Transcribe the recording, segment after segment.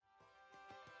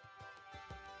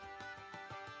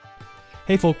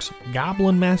Hey folks,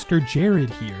 Goblin Master Jared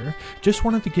here. Just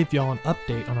wanted to give y'all an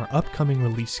update on our upcoming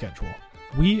release schedule.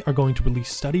 We are going to release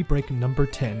Study Break number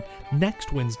 10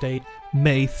 next Wednesday,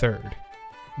 May 3rd.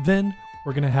 Then,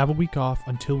 we're going to have a week off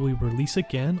until we release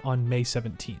again on May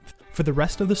 17th. For the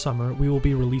rest of the summer, we will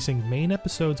be releasing main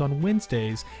episodes on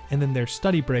Wednesdays, and then there's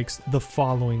study breaks the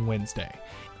following Wednesday,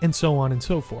 and so on and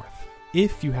so forth.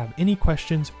 If you have any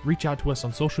questions, reach out to us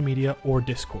on social media or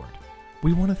Discord.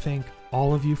 We want to thank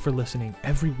all of you for listening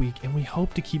every week, and we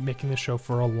hope to keep making the show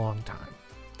for a long time.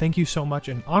 Thank you so much,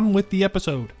 and on with the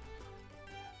episode.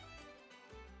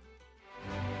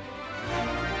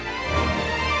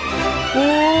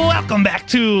 Welcome back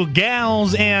to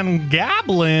Gals and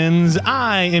Goblins.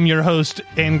 I am your host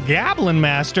and Goblin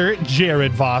Master,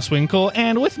 Jared Voswinkle,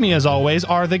 and with me as always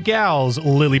are the gals,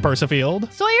 Lily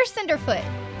Persifield, Sawyer Cinderfoot,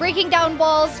 breaking down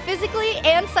walls physically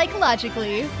and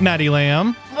psychologically. Nighty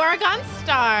Lamb, Morgan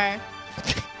Star.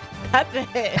 That's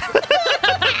it.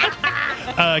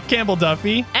 Campbell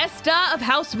Duffy, Esta of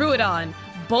House Ruidon.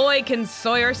 Boy, can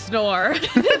Sawyer snore.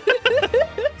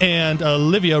 and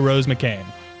Olivia Rose McCain.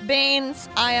 Beans,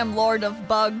 I am Lord of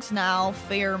Bugs now,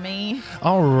 fear me.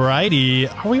 Alrighty,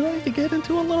 are we ready to get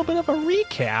into a little bit of a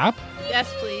recap?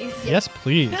 Yes, please. Yes,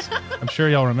 please. I'm sure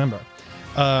y'all remember.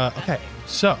 Okay,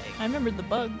 so I remembered the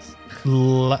bugs.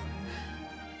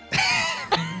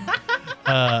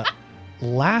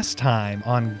 Last time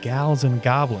on Gals and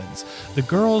Goblins, the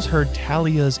girls heard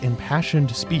Talia's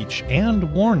impassioned speech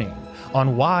and warning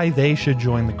on why they should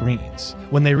join the Greens.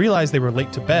 When they realized they were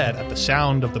late to bed at the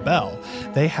sound of the bell,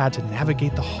 they had to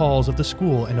navigate the halls of the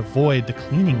school and avoid the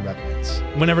cleaning revenants.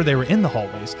 Whenever they were in the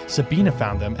hallways, Sabina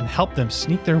found them and helped them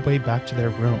sneak their way back to their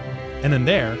room. And then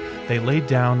there, they laid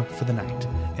down for the night.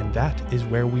 And that is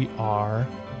where we are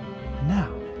now.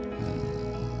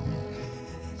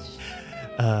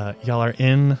 Y'all are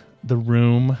in the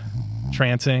room,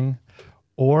 trancing,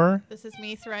 or This is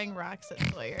me throwing rocks at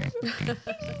Sawyer.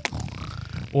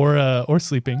 or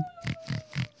sleeping.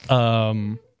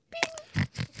 We're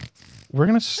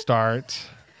gonna start.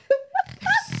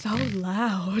 So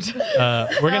loud.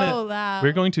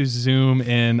 We're going to zoom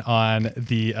in on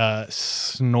the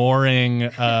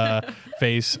snoring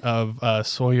face of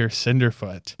Sawyer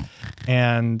Cinderfoot,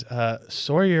 and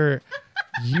Sawyer,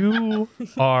 you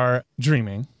are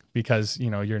dreaming because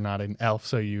you're not an elf,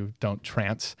 so you don't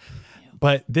trance.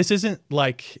 But this isn't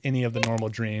like any of the normal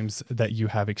dreams that you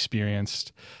have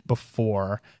experienced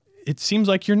before. It seems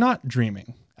like you're not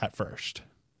dreaming at first,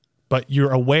 but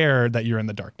you're aware that you're in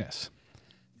the darkness.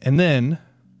 And then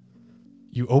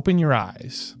you open your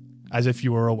eyes as if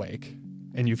you were awake,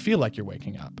 and you feel like you're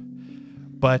waking up.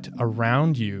 But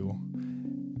around you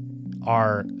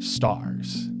are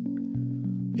stars.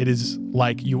 It is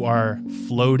like you are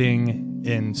floating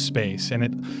in space, and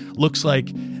it looks like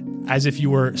as if you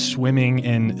were swimming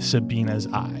in Sabina's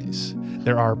eyes.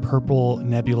 There are purple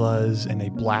nebulas and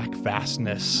a black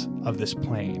vastness of this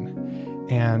plane.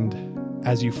 And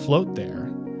as you float there,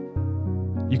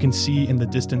 you can see in the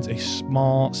distance a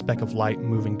small speck of light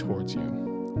moving towards you.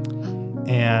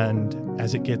 And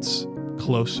as it gets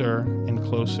closer and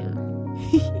closer,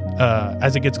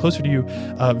 to you,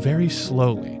 very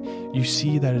slowly, you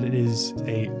see that it is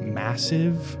a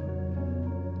massive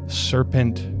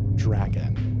serpent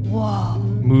dragon. Whoa.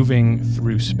 Moving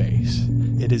through space.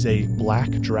 It is a black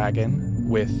dragon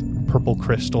with purple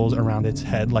crystals around its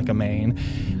head like a mane,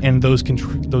 and those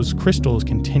crystals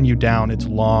continue down its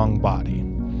long body.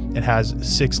 It has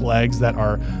 6 legs that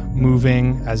are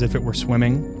moving as if it were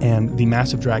swimming, and the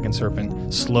massive dragon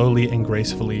serpent slowly and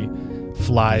gracefully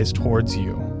flies towards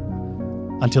you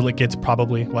until it gets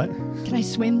probably what? Can I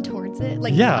swim towards it?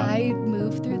 Like, Yeah. Can I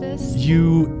move through this?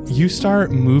 You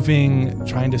start moving,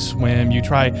 trying to swim. You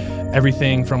try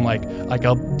everything from like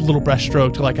a little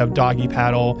breaststroke to like a doggy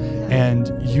paddle, and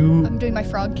I'm doing my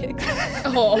frog kick.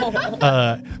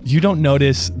 you don't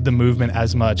notice the movement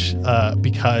as much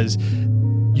because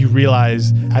you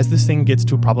realize as this thing gets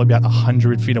to probably about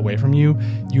 100 feet away from you,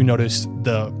 you notice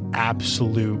the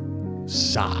absolute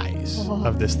size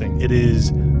of this thing. It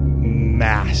is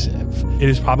massive. It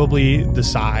is probably the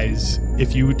size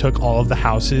if you took all of the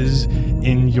houses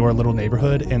in your little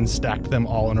neighborhood and stacked them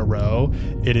all in a row.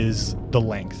 It is the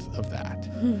length of that.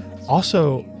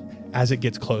 Also, as it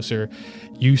gets closer,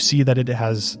 you see that it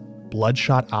has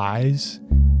bloodshot eyes,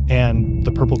 and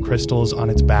the purple crystals on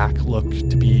its back look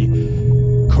to be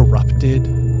corrupted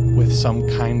with some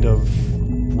kind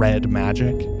of red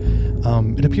magic.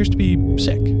 It appears to be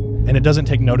sick, and it doesn't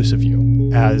take notice of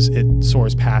you as it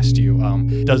soars past you.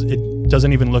 It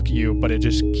doesn't even look at you, but it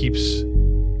just keeps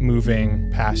moving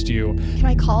past you. Can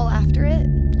I call after it?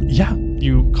 Yeah,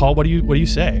 you call. What do you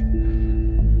say?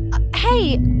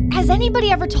 Hey, has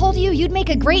anybody ever told you you'd make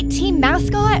a great team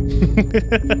mascot?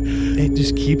 It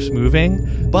just keeps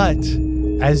moving. But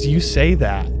as you say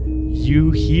that,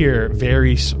 you hear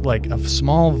very like a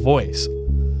small voice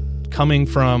coming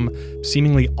from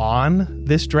seemingly on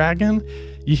this dragon.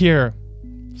 You hear,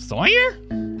 Sawyer?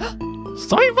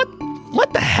 Sawyer,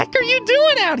 what the heck are you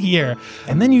doing out here?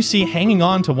 And then you see hanging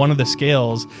on to one of the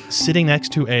scales, sitting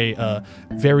next to a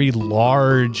very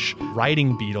large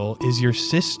riding beetle, is your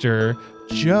sister,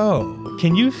 Joe.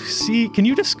 Can you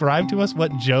describe to us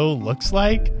what Joe looks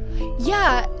like?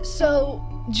 Yeah, so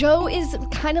Joe is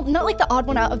kind of not like the odd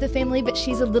one out of the family, but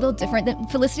she's a little different.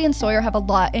 Felicity and Sawyer have a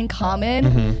lot in common.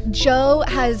 Mm-hmm. Joe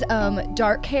has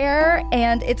dark hair,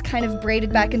 and it's kind of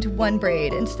braided back into one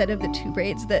braid instead of the two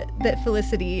braids that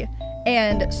Felicity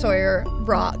and Sawyer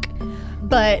rock.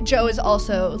 But Joe is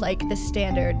also like the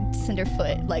standard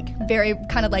Cinderfoot, like very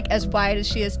kind of like as wide as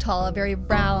she is tall, very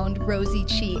round,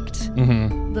 rosy-cheeked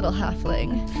little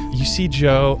halfling. You see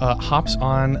Joe hops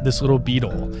on this little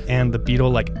beetle, and the beetle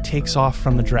like takes off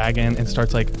from the dragon and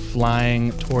starts like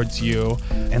flying towards you.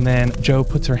 And then Joe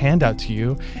puts her hand out to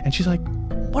you, and she's like,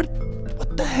 "What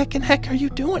the heck are you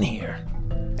doing here?"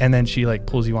 And then she like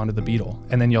pulls you onto the beetle,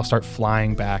 and then you'll start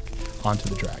flying back onto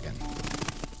the dragon.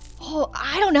 Oh,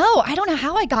 I don't know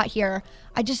how I got here.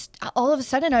 I just, all of a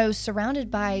sudden, I was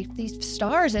surrounded by these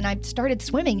stars and I started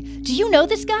swimming. Do you know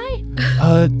this guy?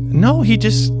 No,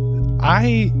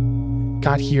 I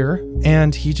got here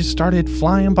and he just started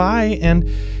flying by and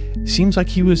seems like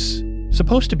he was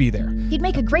supposed to be there. He'd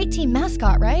make a great team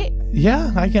mascot, right?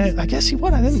 Yeah, I guess he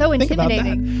would. I didn't so think about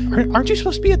that. Aren't you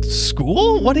supposed to be at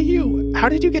school? How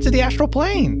did you get to the astral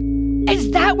plane?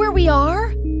 Is that where we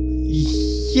are?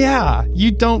 Yeah,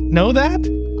 you don't know that?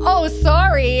 Oh,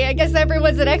 sorry. I guess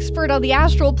everyone's an expert on the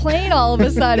astral plane all of a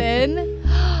sudden.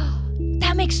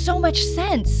 That makes so much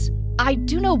sense. I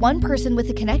do know one person with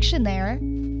a connection there.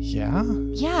 Yeah?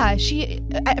 Yeah, she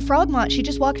at Frogmont, she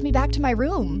just walked me back to my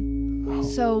room. Oh.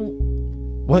 So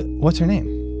what's her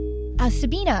name?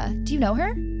 Sabina. Do you know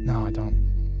her? No, I don't.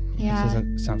 Yeah. This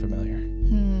doesn't sound familiar.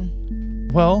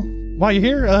 Well, while you're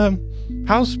here,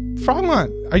 how's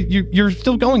Frogmont? You're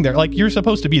still going there? Like, you're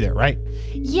supposed to be there, right?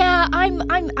 Yeah,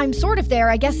 I'm sort of there.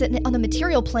 I guess on the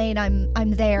material plane,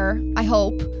 I'm there. I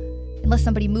hope, unless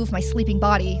somebody moved my sleeping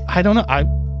body. I don't know.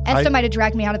 Esther might have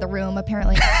dragged me out of the room.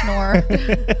 Apparently, I snore.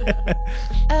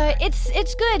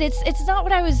 It's good. It's not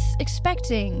what I was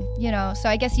expecting, So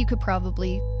I guess you could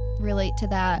probably relate to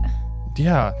that.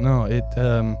 Yeah. No. It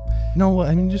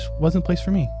just wasn't a place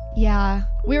for me. Yeah,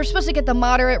 we were supposed to get the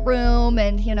moderate room,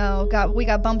 and we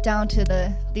got bumped down to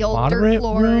the old moderate dirt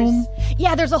floors. Room?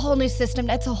 Yeah, there's a whole new system.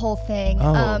 That's a whole thing.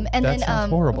 Oh, and that sounds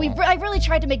horrible. I really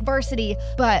tried to make varsity,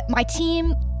 but my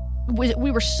team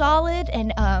we were solid,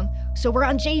 and so we're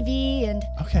on JV. And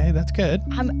okay, that's good.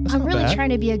 I'm really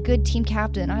trying to be a good team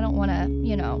captain. I don't want to,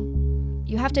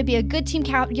 You have to be a good team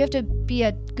captain. You have to be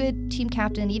a good team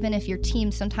captain, even if your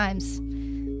team sometimes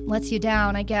lets you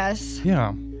down, I guess.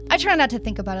 Yeah. I try not to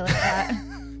think about it like that.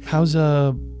 How's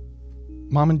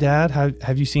Mom and Dad?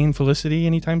 Have you seen Felicity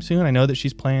anytime soon? I know that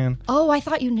she's playing. Oh, I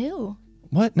thought you knew.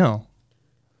 What? No.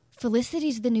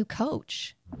 Felicity's the new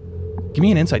coach. Give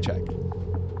me an insight check.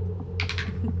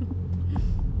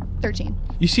 13.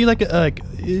 You see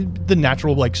the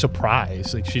natural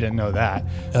surprise, like she didn't know that,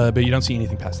 but you don't see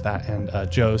anything past that. And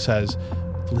Joe says,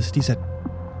 Felicity's at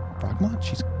Frogmont?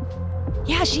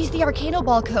 Yeah, she's the Arcano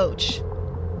Ball coach.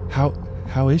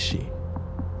 How is she?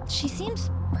 She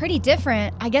seems pretty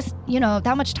different. I guess,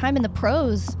 that much time in the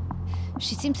pros.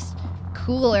 She seems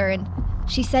cooler, and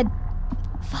she said,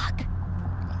 fuck.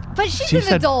 But she's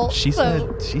an adult. She said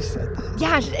that.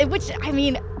 Yeah, which,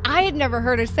 I had never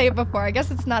heard her say it before. I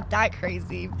guess it's not that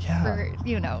crazy for,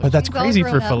 But that's crazy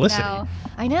for Felicity. Now.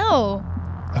 I know.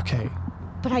 Okay.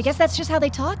 But I guess that's just how they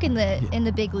talk in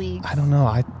the big leagues. I don't know.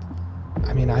 I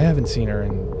haven't seen her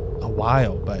in a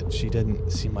while, but she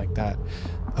didn't seem like that.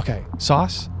 Okay,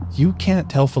 Sauce, you can't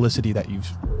tell Felicity that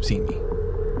you've seen me.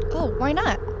 Oh, why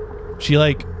not? She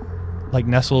like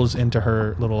nestles into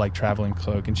her little traveling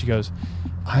cloak, and she goes,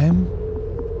 I'm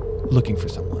looking for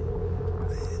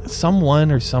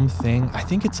someone or something. I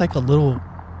think it's like a little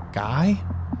guy,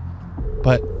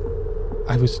 but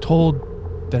I was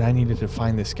told that I needed to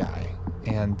find this guy,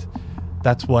 and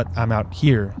that's what I'm out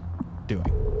here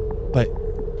doing. But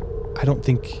I don't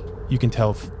think you can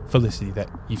tell Felicity that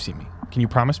you've seen me. Can you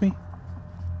promise me?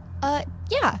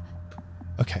 Yeah.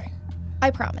 Okay.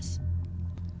 I promise.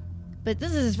 But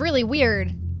this is really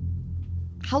weird.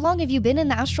 How long have you been in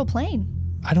the astral plane?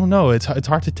 I don't know. It's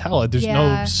hard to tell. There's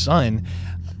no sun.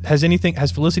 Has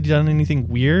Felicity done anything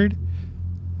weird?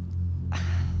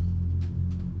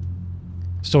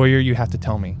 Sawyer, you have to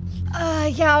tell me.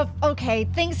 Yeah, okay.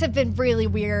 Things have been really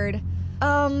weird.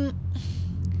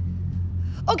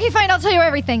 Okay, fine, I'll tell you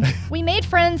everything. We made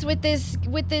friends with this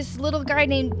little guy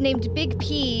named Big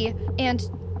P, and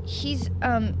he's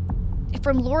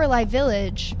from Lorelei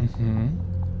Village. Mm-hmm.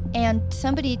 And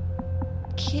somebody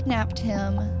kidnapped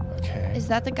him. Okay. Is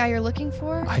that the guy you're looking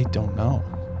for? I don't know.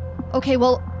 Okay,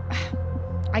 well,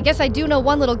 I guess I do know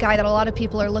one little guy that a lot of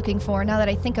people are looking for now that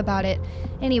I think about it.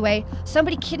 Anyway,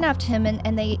 somebody kidnapped him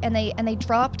and they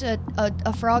dropped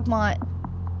a Frogmont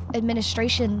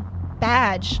administration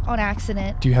badge on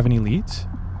accident. Do you have any leads?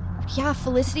 Yeah,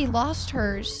 Felicity lost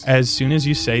hers. As soon as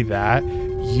you say that,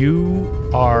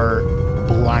 you are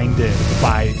blinded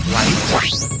by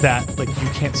light that like you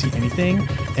can't see anything,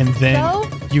 and then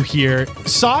you hear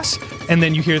sauce, and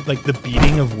then you hear like the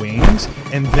beating of wings,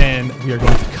 and then we are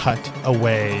going to cut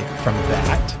away from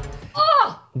that.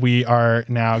 We are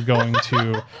now going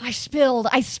to I spilled.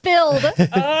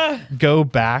 go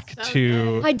back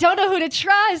to I don't know who to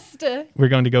trust. we're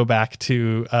going to go back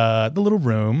to the little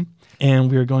room,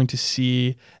 and we're going to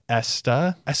see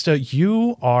Esta. Esta,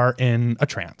 you are in a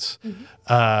trance,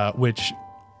 which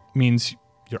means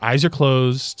your eyes are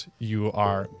closed. You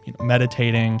are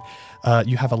meditating.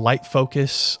 You have a light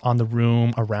focus on the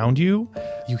room around you.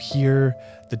 You hear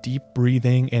the deep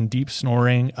breathing and deep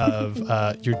snoring of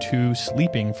your two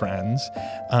sleeping friends.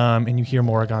 And you hear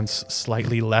Morrigan's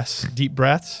slightly less deep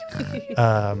breaths.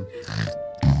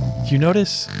 You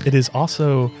notice it is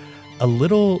also a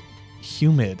little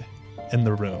humid in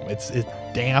the room. It's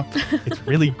damp. It's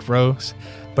really gross.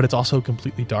 But it's also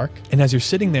completely dark. And as you're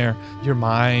sitting there, your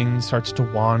mind starts to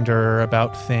wander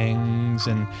about things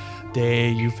and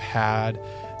day you've had.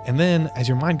 And then as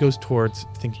your mind goes towards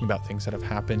thinking about things that have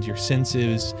happened, your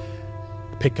senses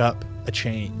pick up a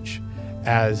change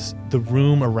as the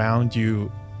room around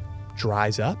you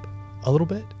dries up a little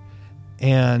bit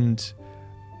and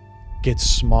gets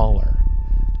smaller.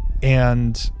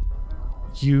 And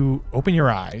you open your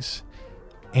eyes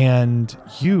and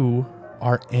you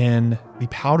are in the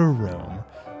powder room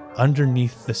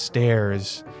underneath the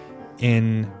stairs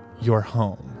in your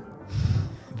home.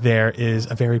 There is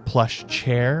a very plush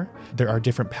chair. There are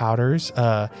different powders.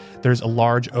 There's a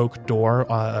large oak door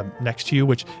next to you,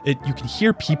 which you can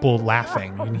hear people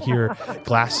laughing. You can hear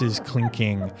glasses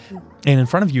clinking. And in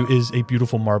front of you is a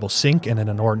beautiful marble sink and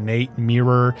an ornate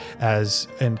mirror. As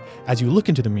you look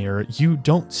into the mirror, you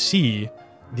don't see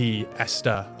the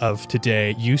Esta of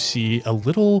today. You see a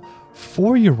little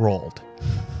 4-year-old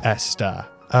Esta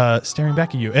staring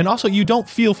back at you. And also, you don't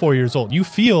feel 4 years old. You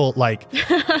feel like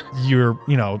you're,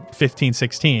 15,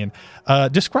 16.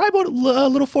 Describe what a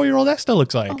little 4-year-old Esta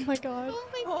looks like. Oh my god.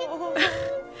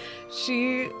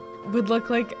 She would look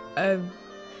like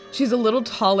she's a little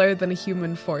taller than a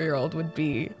human 4-year-old would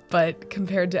be, but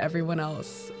compared to everyone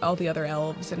else, all the other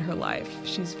elves in her life,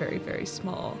 she's very, very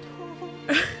small.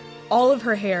 All of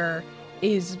her hair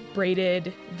is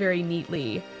braided very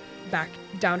neatly back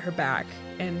down her back,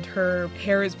 and her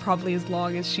hair is probably as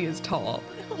long as she is tall.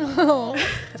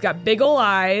 She's got big ol'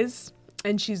 eyes,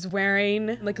 and she's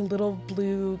wearing like a little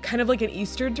blue, kind of like an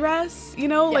Easter dress,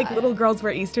 like little girls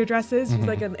wear Easter dresses. She's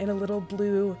like in a little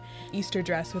blue Easter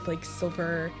dress with like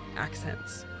silver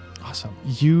accents. Awesome.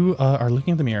 You are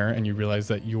looking at the mirror and you realize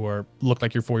that you look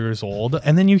like you're 4 years old.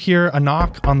 And then you hear a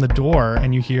knock on the door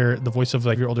and you hear the voice of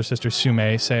like your older sister,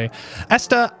 Sume, say,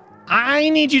 Esta, I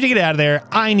need you to get out of there.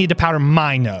 I need to powder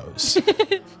my nose.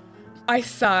 I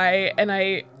sigh and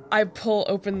I pull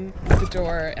open the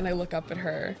door and I look up at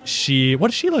her. What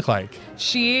does she look like?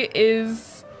 She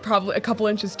is probably a couple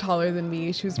inches taller than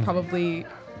me. She was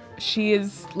she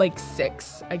is like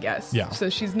 6, I guess. Yeah. So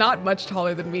she's not much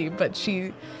taller than me, but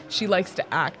she likes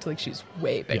to act like she's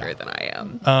way bigger than I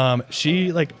am.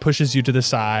 She like pushes you to the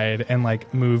side and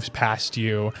like moves past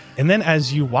you. And then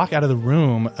as you walk out of the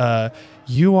room,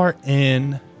 you are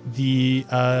in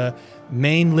the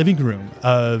main living room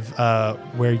of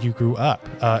where you grew up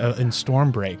in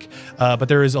Stormbreak. But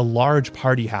there is a large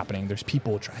party happening. There's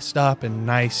people dressed up in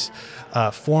nice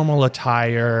formal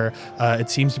attire. It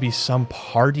seems to be some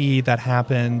party that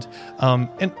happened.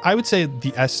 And I would say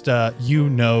the Esta,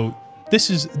 this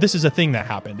is a thing that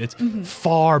happened. It's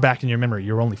far back in your memory.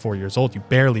 You're only 4 years old. You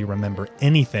barely remember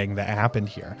anything that happened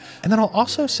here. And then I'll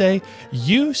also say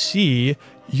you see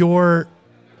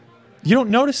you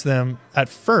don't notice them at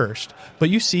first, but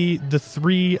you see the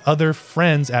 3 other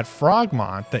friends at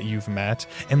Frogmont that you've met,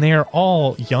 and they are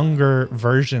all younger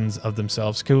versions of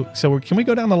themselves. So can we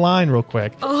go down the line real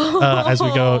quick as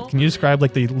we go? Can you describe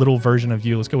like the little version of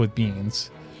you? Let's go with Beans.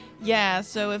 Yeah,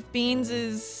 so if Beans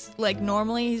is like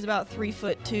normally he's about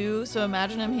 3'2", so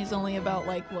imagine him, he's only about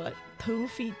like what, 2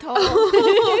 feet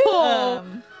tall.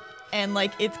 And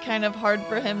like it's kind of hard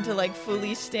for him to like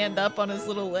fully stand up on his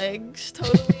little legs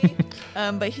totally.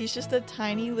 But he's just a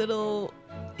tiny little,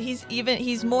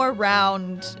 he's more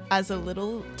round as a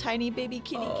little tiny baby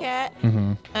kitty cat.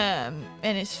 And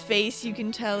his face, you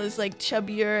can tell, is like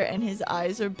chubbier, and his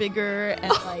eyes are bigger,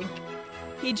 and like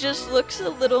he just looks a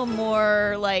little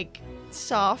more like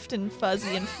soft and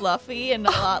fuzzy and fluffy and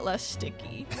a lot less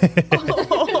sticky.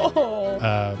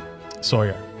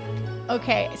 Sawyer.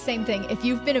 Okay, same thing. If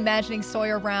you've been imagining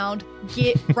Sawyer round,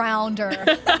 get rounder.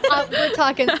 We're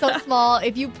talking so small.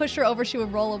 If you push her over, she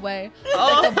would roll away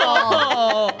like a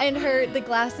ball. And the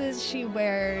glasses she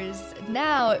wears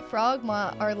now at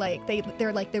Frogmont are like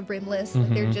they're like the rimless.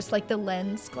 They're just like the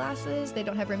lens glasses. They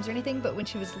don't have rims or anything. But when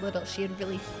she was little, she had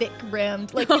really thick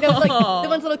rimmed, like like the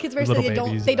ones little kids wear, so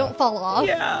they don't fall off.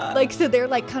 Yeah. Like so they're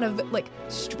like kind of like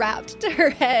strapped to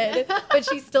her head, but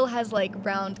she still has like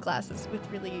round glasses with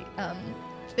really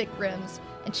thick rims,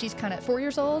 and she's kind of 4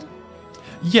 years old.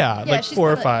 Yeah, like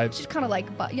 4 or 5. She's kind of like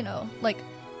like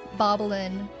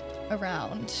bobbling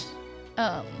around.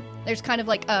 There's kind of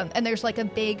like and there's like a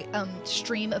big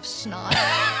stream of snot,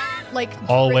 like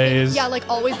always. Like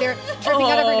always there, dripping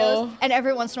out of her nose, and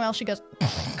every once in a while she goes.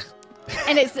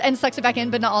 And sucks it back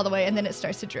in, but not all the way, and then it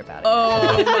starts to drip out.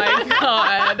 Oh my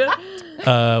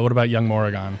god! What about young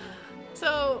Morrigan?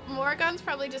 So Morrigan's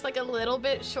probably just like a little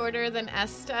bit shorter than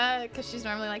Esta, because she's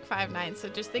normally like 5'9". So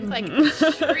just think like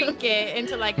shrink it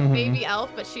into like baby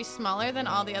elf, but she's smaller than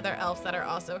all the other elves that are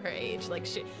also her age. Like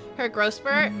her growth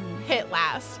spurt hit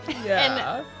last.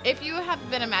 Yeah. And if you have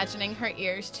been imagining her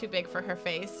ears too big for her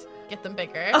face, get them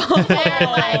bigger. They're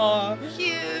like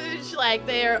huge, like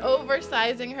they are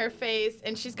oversizing her face,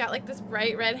 and she's got like this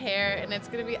bright red hair, and it's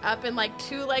gonna be up in like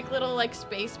 2 like little like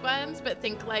space buns, but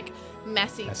think like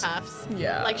messy tufts.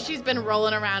 Yeah. Like she's been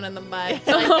rolling around in the mud.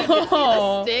 So, like you can see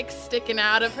the sticks sticking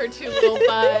out of her 2 little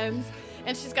buns.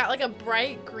 And she's got like a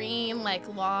bright green,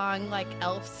 like long, like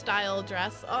elf style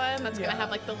dress on that's gonna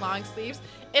have like the long sleeves.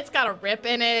 It's got a rip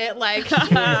in it, like she's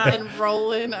been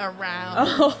rolling around.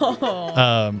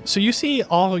 So you see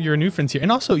all your new friends here,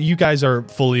 and also you guys are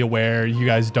fully aware. You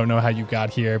guys don't know how you got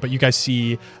here, but you guys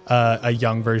see a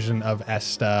young version of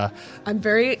Esta. I'm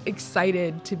very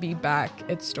excited to be back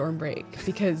at Stormbreak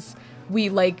because we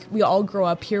all grow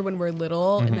up here when we're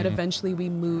little, and then eventually we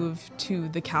move to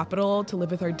the capital to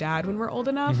live with our dad when we're old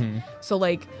enough. So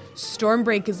like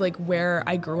Stormbreak is like where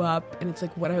I grew up, and it's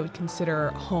like what I would consider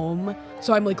home.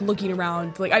 So I'm like looking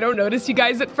around, like I don't notice you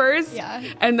guys at first. Yeah.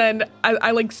 And then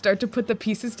I like start to put the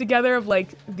pieces together of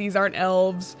like, these aren't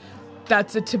elves.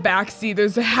 That's a tabaxi.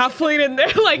 There's a halfling in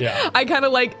there. Like, I kind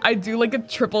of like, I do like a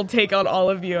triple take on all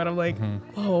of you. And I'm like,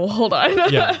 oh, hold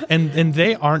on. Yeah. And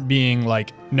they aren't being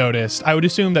like noticed. I would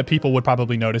assume that people would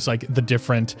probably notice like the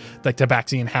different, like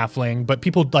tabaxi and halfling, but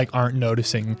people like aren't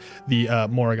noticing the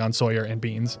Morrigan, Sawyer, and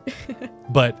Beans.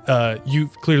 But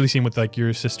you've clearly seen with like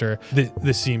your sister,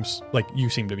 this seems like you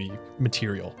seem to be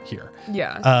material here.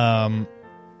 Yeah.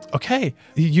 Okay,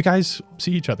 you guys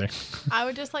see each other. I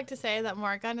would just like to say that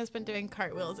Morrigan has been doing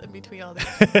cartwheels in between all these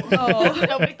people.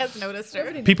 Nobody has noticed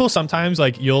her. People sometimes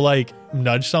like you'll like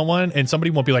nudge someone and somebody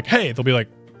won't be like, hey, they'll be like,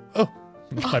 oh,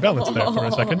 my balance there for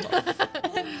a second.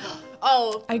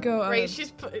 Oh, I go, great.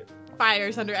 She's put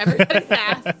fires under everybody's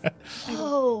ass.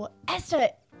 Oh,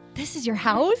 Esta, this is your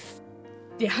house?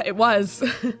 Yeah, it was.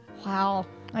 Wow.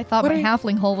 I thought my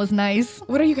halfling hole was nice.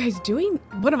 What are you guys doing?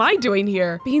 What am I doing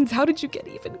here? Beans, how did you get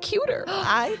even cuter?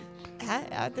 I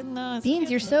didn't know. Beans,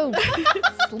 you're so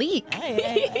sleek.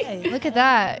 Hey. Look at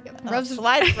that.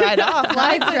 Slides right off.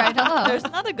 Slides right off. There's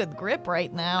not a good grip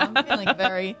right now. I'm feeling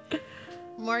very...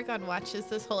 Morrigan watches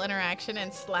this whole interaction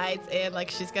and slides in like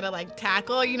she's gonna like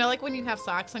tackle, you know, like when you have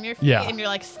socks on your feet and you're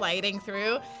like sliding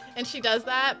through, and she does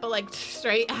that, but like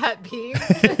straight at Beans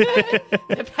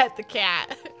to pet the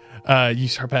cat. You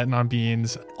start petting on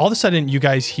Beans. All of a sudden, you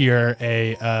guys hear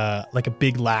a like a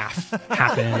big laugh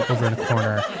happen over in the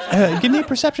corner. Give me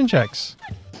perception checks.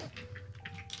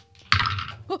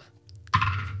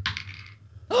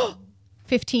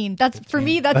 15. That's for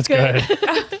me. That's good.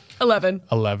 11.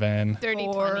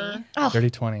 30-20. Oh.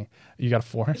 30-20. You got a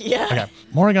 4? Yeah. Okay.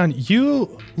 Morrigan,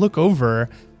 you look over,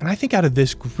 and I think out of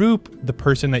this group, the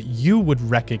person that you would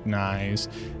recognize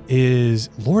is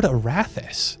Lord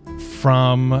Arathis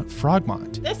from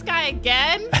Frogmont. This guy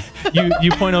again?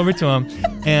 You point over to him,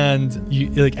 and you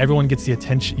like everyone gets the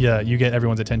attention. Yeah, you get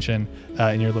everyone's attention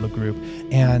in your little group.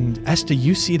 And Esta,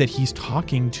 you see that he's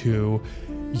talking to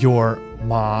your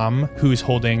mom, who's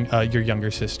holding your younger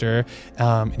sister,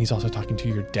 and he's also talking to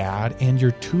your dad and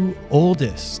your 2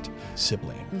 oldest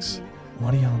siblings.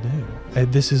 What do y'all do?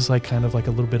 This is like kind of like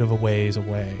a little bit of a ways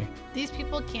away. These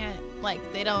people can't,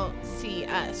 like, they don't see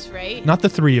us, right? Not the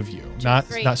three of you. Not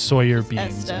Sawyer, Just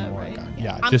Beans, Esta, and Morgan. right?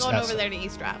 Yeah, I'm just going Esta. over there to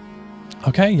eavesdrop.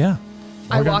 Okay, yeah.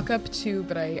 I Morgan? walk up too,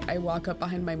 but I walk up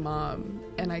behind my mom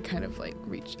and I kind of like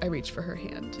reach for her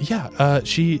hand. Yeah,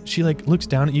 she like looks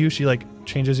down at you. She like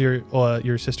changes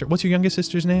your sister. What's your youngest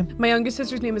sister's name? My youngest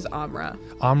sister's name is Amra.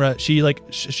 Amra. She like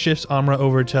shifts Amra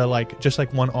over to like just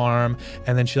like one arm,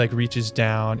 and then she like reaches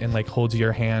down and like holds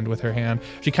your hand with her hand.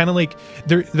 She kind of like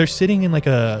they're sitting in like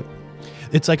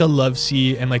it's like a love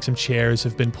seat, and like some chairs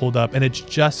have been pulled up, and it's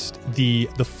just the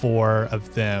four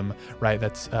of them, right?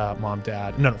 That's mom,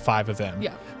 dad. No, 5 of them.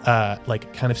 Yeah.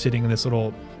 Like kind of sitting in this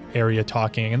little area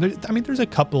talking, and there's a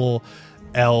couple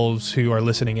elves who are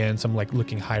listening in, some like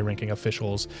looking high-ranking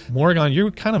officials. Morgan, you're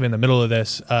kind of in the middle of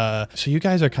this, so you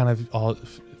guys are kind of all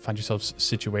find yourselves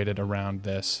situated around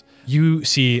this. You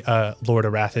see Lord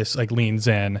Arathis like leans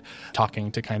in,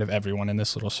 talking to kind of everyone in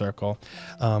this little circle.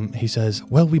 He says,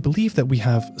 well, we believe that we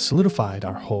have solidified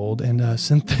our hold and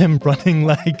sent them running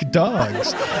like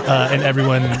dogs. And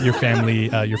everyone, your family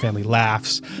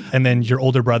laughs. And then your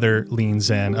older brother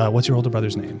leans in. What's your older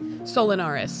brother's name?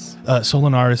 Solinaris.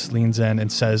 Solinaris leans in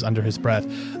and says under his breath,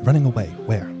 running away,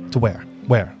 where? To where?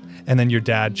 Where? And then your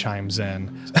dad chimes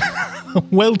in.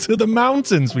 Well, to the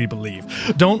mountains, we believe.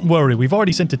 Don't worry, we've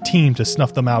already sent a team to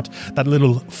snuff them out, that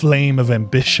little flame of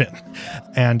ambition.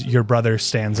 And your brother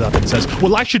stands up and says,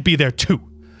 well, I should be there too.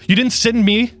 You didn't send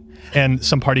me? And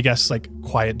some party guests like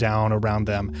quiet down around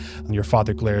them. And your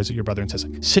father glares at your brother and says,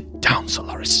 sit down,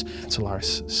 Solaris. And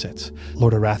Solaris sits.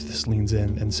 Lord Arathis leans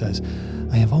in and says,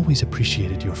 I have always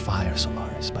appreciated your fire,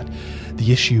 Solaris, but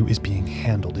the issue is being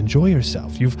handled. Enjoy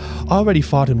yourself. You've already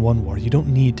fought in one war. You don't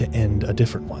need to end a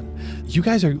different one. You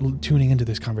guys are tuning into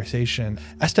this conversation.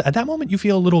 Esta, at that moment, you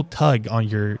feel a little tug on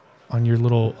your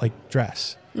little like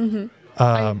dress. Mm-hmm.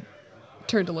 I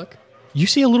turn to look. You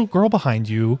see a little girl behind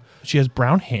you. She has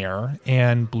brown hair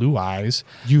and blue eyes.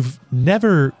 You've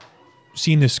never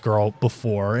seen this girl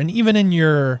before, and even in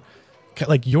your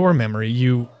memory,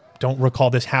 you don't recall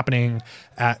this happening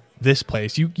at this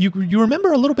place. You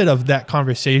remember a little bit of that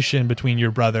conversation between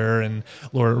your brother and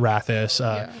Lord Arathis,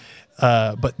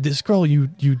 but this girl you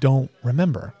don't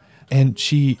remember. And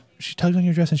she tugs on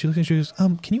your dress and she looks at you and she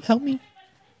goes, "Can you help me?"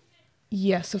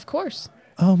 Yes, of course.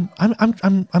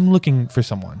 I'm looking for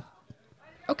someone.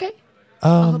 Okay.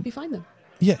 I'll help you find them.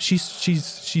 Yeah,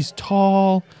 she's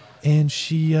tall and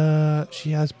she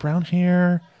has brown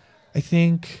hair, I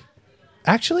think.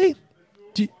 Actually,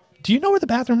 do you know where the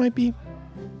bathroom might be?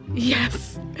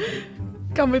 Yes.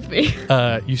 Come with me.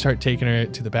 You start taking her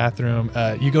to the bathroom.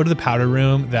 You go to the powder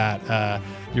room that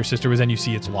your sister was in. You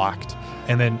see it's locked.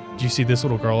 And then you see this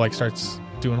little girl like starts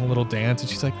doing a little dance and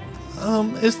she's like,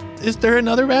 is there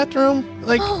another bathroom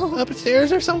like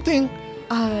upstairs or something?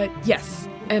 Yes.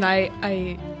 And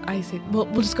I say, well,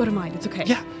 we'll just go to mine. It's okay.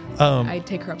 Yeah. I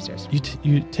take her upstairs.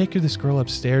 You take this girl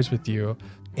upstairs with you,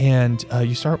 and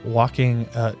you start walking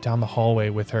down the hallway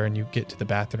with her, and you get to the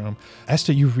bathroom.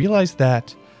 Esta, you realize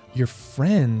that your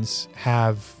friends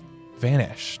have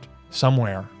vanished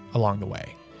somewhere along the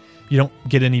way. You don't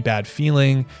get any bad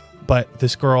feeling, but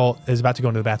this girl is about to go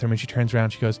into the bathroom, and she turns around.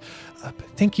 She goes,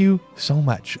 thank you so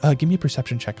much. Give me a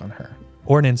perception check on her,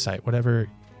 or an insight, whatever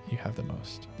you have the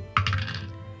most.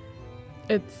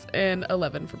 It's an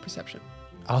 11 for perception.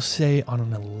 I'll say on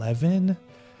an 11,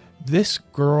 this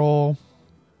girl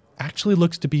actually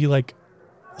looks to be like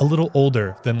a little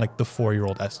older than like the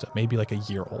 4-year-old Esta, maybe like a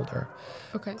year older.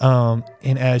 Okay.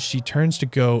 And as she turns to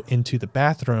go into the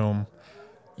bathroom,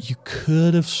 you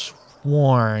could have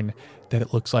sworn that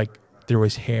it looks like there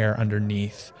was hair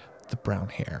underneath the brown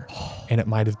hair, and it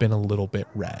might have been a little bit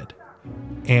red.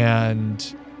 And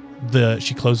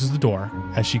she closes the door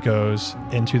as she goes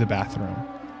into the bathroom.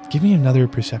 Give me another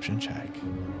perception check.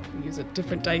 Use a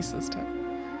different dice this time.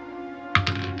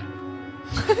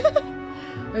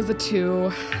 There's a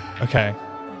 2. Okay.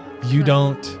 You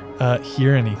don't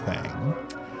hear anything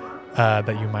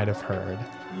that you might have heard,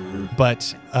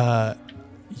 but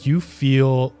you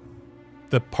feel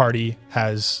the party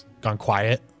has gone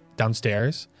quiet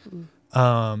downstairs.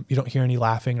 You don't hear any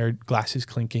laughing or glasses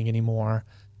clinking anymore.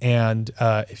 And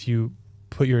if you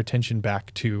put your attention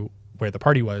back to where the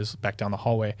party was, back down the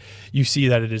hallway, you see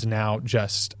that it is now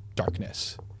just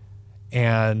darkness.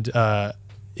 And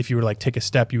if you were to like take a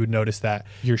step, you would notice that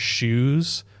your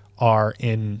shoes are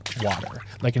in water.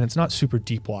 And it's not super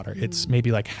deep water. It's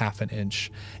maybe like half an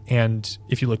inch. And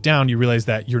if you look down, you realize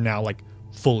that you're now like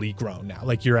fully grown now.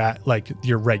 Like you're at like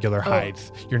your regular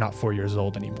height. You're not 4 years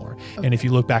old anymore. Okay. And if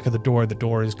you look back at the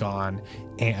door is gone,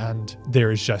 and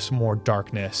there is just more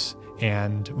darkness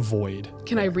and void.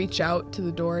 Can I reach out to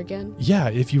the door again? Yeah,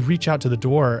 if you reach out to the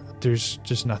door, there's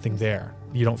just nothing there.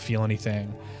 You don't feel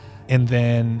anything. And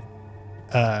then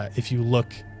if you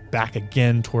look back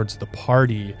again towards the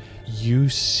party, you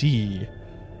see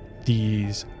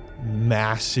these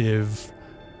massive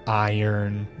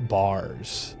iron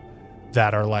bars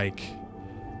that are like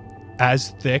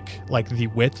as thick, like the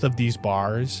width of these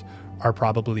bars are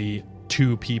probably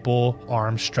 2 people,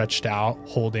 arms stretched out,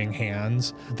 holding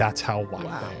hands. That's how wide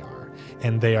they are.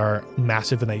 And they are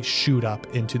massive, and they shoot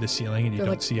up into the ceiling, and you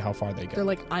don't see how far they go. They're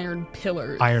like iron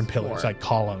pillars. Iron pillars, like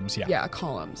columns, yeah. Yeah,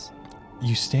 columns.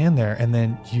 You stand there, and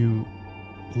then you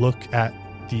look at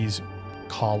these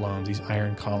columns, these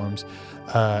iron columns,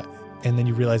 and then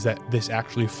you realize that this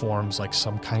actually forms like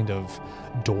some kind of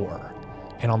door.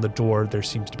 And on the door, there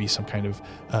seems to be some kind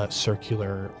of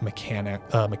circular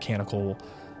mechanical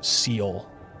seal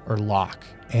or lock.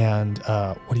 And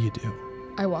what do you do?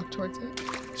 I walk towards it.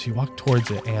 So you walk towards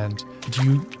it, and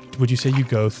would you say you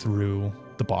go through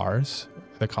the bars,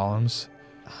 the columns?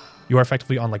 You are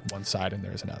effectively on like one side, and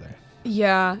there's another.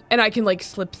 Yeah, and I can like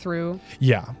slip through.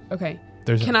 Yeah. Okay.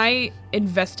 Can I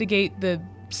investigate the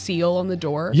seal on the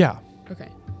door? Yeah. Okay.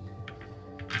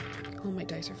 Oh, my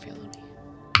dice are failing me.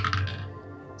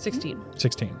 16.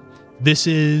 This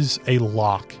is a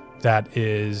lock that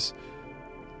is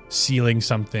sealing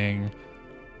something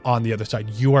on the other side.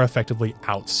 You are effectively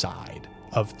outside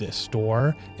of this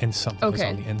door, and something is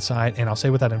on the inside. And I'll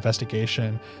say with that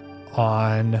investigation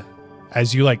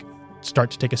as you like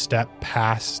start to take a step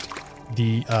past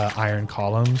the iron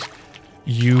columns,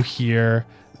 you hear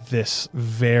this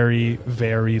very,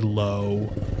 very low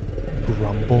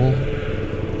grumble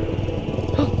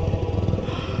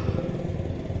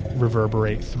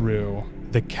reverberate through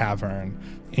the cavern,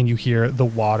 and you hear the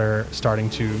water starting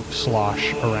to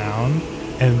slosh around,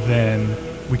 and then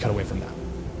we cut away from that.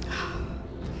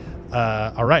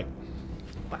 All right.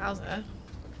 Wowza.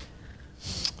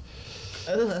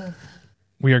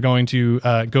 We are going to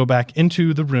go back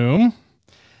into the room,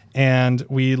 and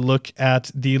we look at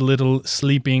the little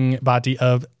sleeping body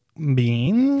of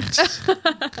Beans.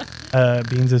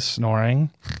 Beans is snoring.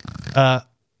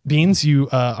 Beans, you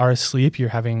are asleep. You're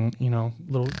having,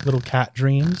 little cat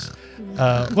dreams.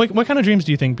 What kind of dreams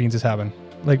do you think Beans is having?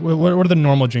 Like, what are the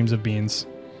normal dreams of Beans?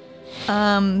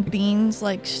 Beans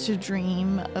likes to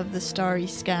dream of the starry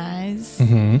skies,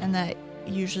 and that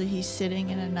usually he's sitting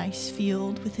in a nice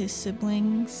field with his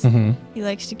siblings. He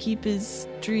likes to keep his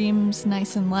dreams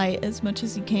nice and light as much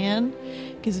as he can,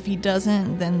 because if he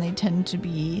doesn't, then they tend to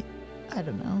be,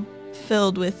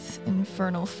 filled with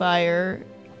infernal fire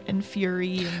and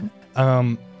fury.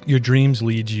 Your dreams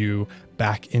lead you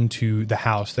back into the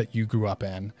house that you grew up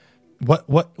in. What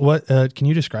can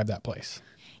you describe that place?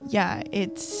 Yeah,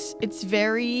 it's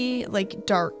very like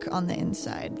dark on the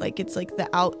inside. Like it's like the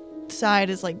outside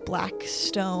is like black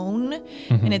stone,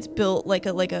 and it's built like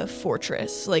a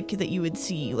fortress, like that you would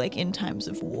see like in times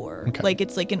of war. Okay. Like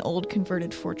it's like an old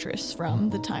converted fortress from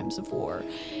the times of war.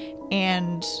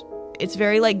 And it's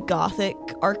very like Gothic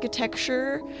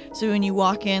architecture. So when you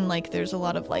walk in, like there's a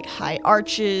lot of like high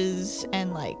arches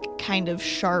and like kind of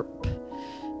sharp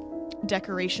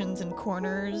decorations in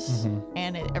corners,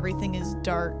 and everything is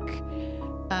dark,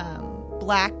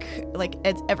 black. Like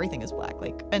everything is black,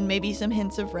 like, and maybe some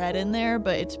hints of red in there,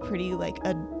 but it's pretty like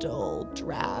a dull,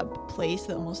 drab place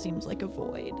that almost seems like a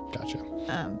void. Gotcha.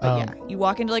 Yeah, you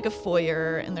walk into like a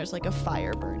foyer, and there's like a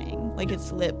fire burning, like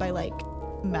it's lit by like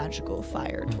magical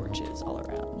fire torches all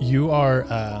around. You are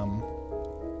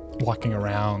walking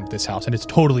around this house, and it's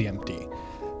totally empty.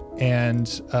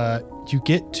 And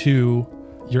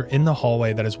you're in the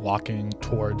hallway that is walking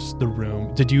towards the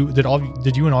room. Did you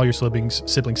and all your siblings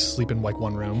sleep in like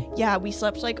one room? Yeah, we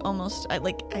slept like almost. I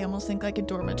almost think like a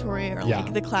dormitory, or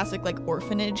like the classic like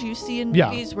orphanage you see in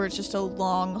movies, where it's just a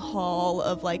long hall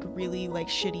of like really like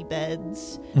shitty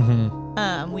beds.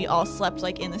 We all slept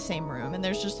like in the same room, and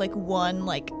there's just like one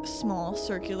like small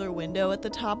circular window at the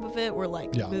top of it where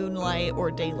like moonlight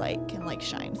or daylight can like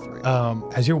shine through.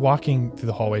 As you're walking through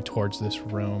the hallway towards this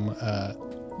room,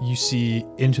 you see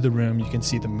into the room, you can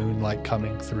see the moonlight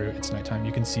coming through. It's nighttime.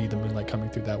 You can see the moonlight coming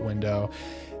through that window.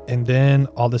 And then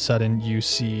all of a sudden you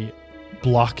see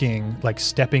blocking, like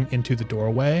stepping into the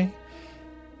doorway,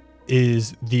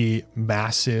 is the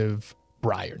massive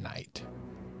Briar Knight.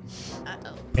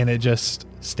 Uh-oh. And it just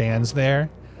stands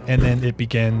there, and then it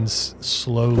begins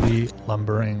slowly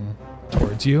lumbering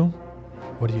towards you.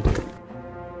 What do you do?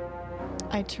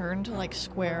 I turn to like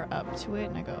square up to it,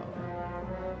 and I go,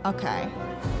 Okay.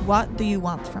 What do you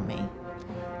want from me?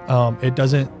 It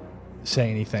doesn't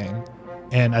say anything.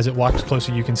 And as it walks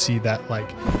closer, you can see that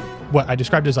like what I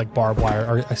described as like barbed wire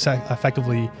are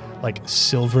effectively like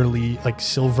silver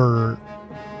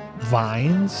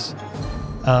vines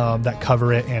that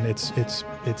cover it, and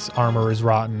its armor is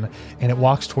rotten. And it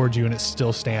walks towards you, and it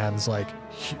still stands like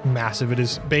massive. It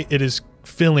is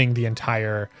filling the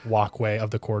entire walkway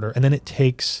of the corridor, and then it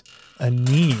takes a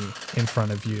knee in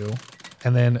front of you,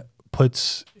 and then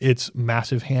puts its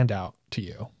massive hand out to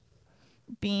you.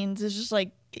 Beans is just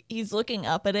like, he's looking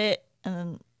up at it, and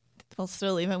then, well,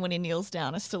 still, even when he kneels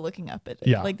down, is still looking up at it.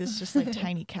 Yeah. Like this just like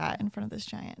tiny cat in front of this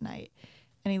giant knight.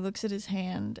 And he looks at his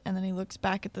hand, and then he looks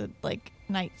back at the like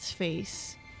knight's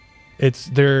face. It's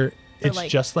there. It's like,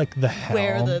 just like the helm.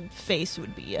 where the face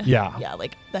would be. Yeah. Yeah,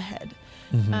 like the head.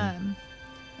 Mm-hmm. And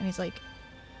he's like,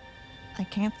 I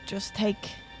can't just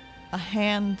take a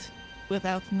hand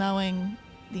without knowing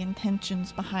the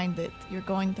intentions behind it. You're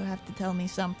going to have to tell me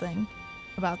something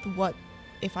about what,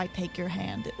 if I take your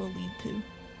hand, it will lead to.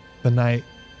 The knight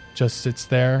just sits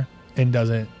there and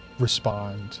doesn't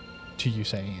respond to you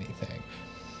saying anything.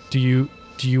 Do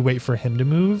you wait for him to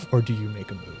move, or do you make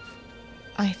a move?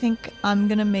 I think I'm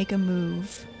gonna make a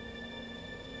move,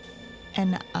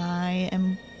 and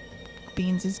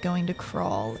Beans is going to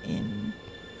crawl in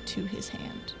to his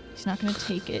hand. He's not gonna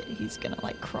take it. He's gonna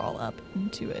like crawl up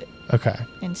into it. Okay.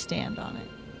 And stand on it.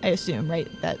 I assume, right?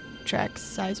 That tracks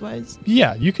size-wise.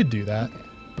 Yeah, you could do that. Okay.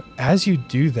 But as you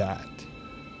do that,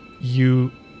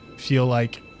 you feel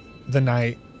like the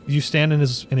knight. You stand in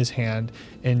his hand,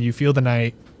 and you feel the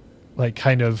knight like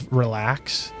kind of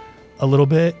relax a little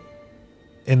bit,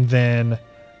 and then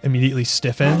immediately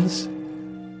stiffens.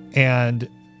 And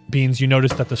Beans, you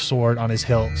notice that the sword on his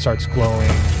hilt starts glowing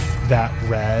that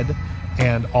red,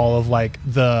 and all of like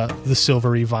the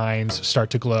silvery vines start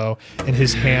to glow, and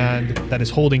his hand that is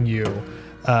holding you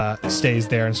stays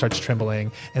there and starts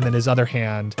trembling, and then his other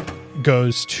hand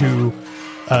goes to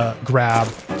grab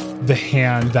the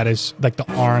hand that is like the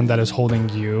arm that is holding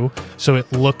you. So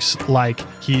it looks like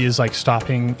he is like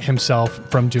stopping himself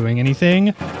from doing anything.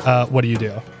 What do you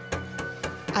do?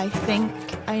 I think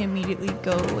I immediately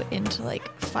go into like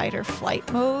fight or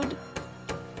flight mode,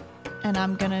 and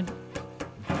I'm gonna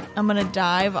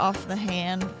dive off the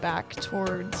hand back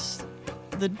towards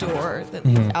the door that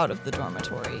leads out of the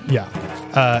dormitory.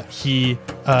 Yeah. He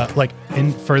like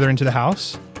further into the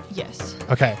house? Yes.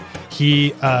 Okay.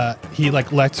 He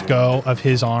like lets go of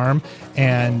his arm,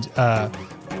 and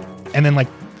then like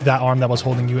that arm that was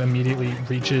holding you immediately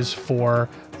reaches for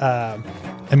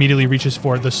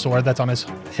the sword that's on his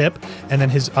hip, and then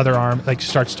his other arm like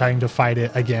starts trying to fight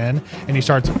it again, and he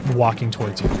starts walking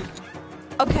towards you.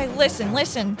 Okay,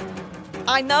 listen.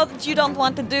 I know that you don't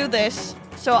want to do this,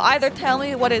 so either tell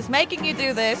me what is making you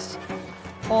do this,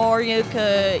 or you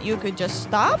could just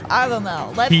stop. I don't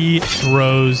know. He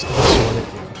throws the sword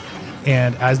at you,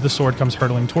 and as the sword comes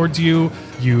hurtling towards you,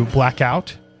 you black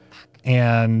out,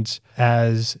 and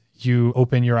as you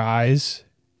open your eyes,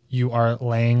 you are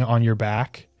laying on your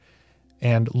back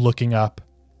and looking up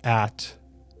at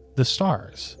the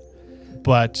stars,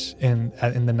 but in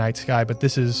the night sky. But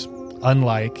this is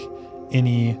unlike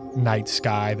any night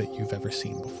sky that you've ever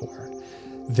seen before.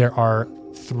 There are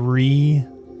 3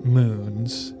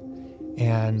 moons,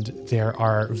 and there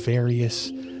are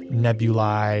various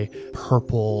nebulae,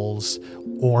 purples,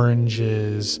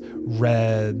 oranges,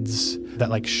 reds that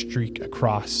like streak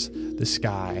across the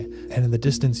sky. And in the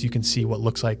distance, you can see what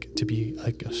looks like to be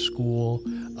like a school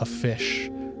of fish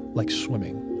like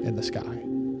swimming in the sky.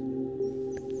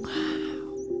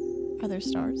 Wow. Are there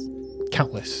stars?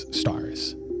 Countless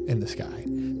stars in the sky.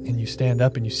 And you stand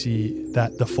up and you see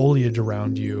that the foliage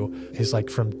around you is like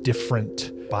from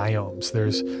different biomes.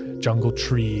 There's jungle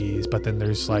trees, but then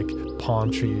there's like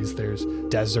palm trees, there's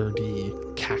deserty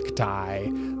cacti,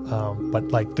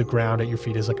 but like the ground at your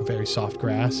feet is like a very soft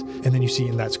grass. And then you see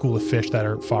in that school of fish that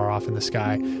are far off in the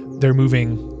sky, they're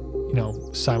moving,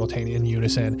 simultaneously in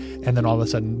unison, and then all of a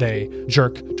sudden they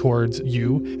jerk towards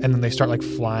you, and then they start like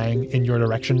flying in your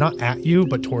direction, not at you,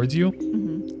 but towards you.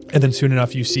 And then soon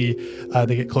enough, you see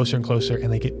they get closer and closer, and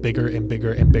they get bigger and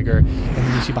bigger and bigger. And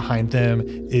then you see behind them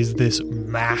is this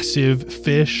massive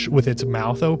fish with its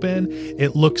mouth open.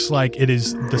 It looks like it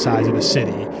is the size of a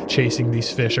city, chasing these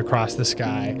fish across the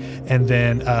sky. And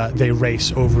then they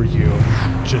race over you,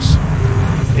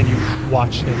 and you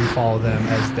watch and you follow them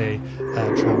as they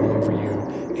travel over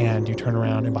you. And you turn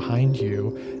around, and behind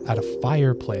you, at a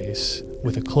fireplace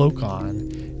with a cloak on,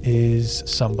 is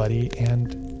somebody.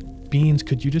 And Beans,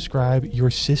 could you describe your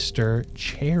sister,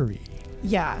 Cherry?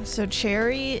 Yeah, so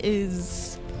Cherry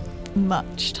is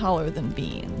much taller than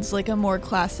Beans, like a more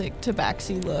classic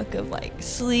Tabaxi look of like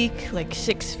sleek, like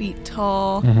 6 feet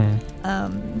tall,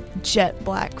 jet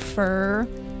black fur.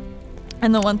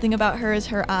 And the one thing about her is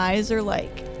her eyes are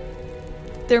like,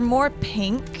 they're more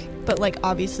pink, but like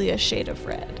obviously a shade of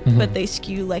red, but they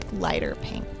skew like lighter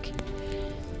pink.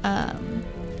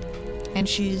 And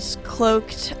she's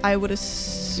cloaked, I would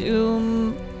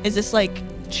assume, is this like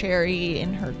Cherry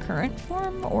in her current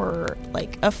form, or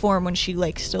like a form when she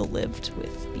like still lived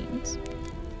with Beans?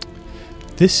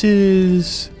 This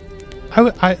is,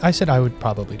 I said I would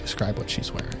probably describe what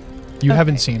she's wearing. You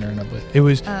haven't seen her in a bit. It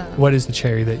was, what is the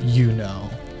Cherry that you know?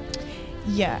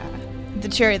 Yeah, the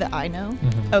Cherry that I know.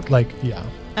 Okay. Like, yeah.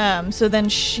 So then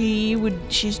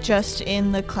she's just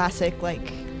in the classic,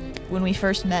 like when we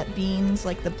first met Beans,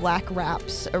 like the black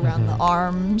wraps around the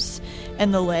arms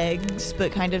and the legs,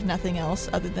 but kind of nothing else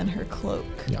other than her cloak.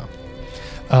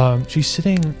 Yeah. She's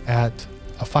sitting at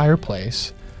a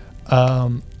fireplace,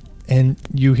 and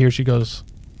you hear she goes,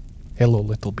 "Hello,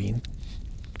 little Bean."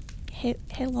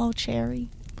 Hello, Cherry.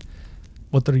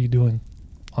 What are you doing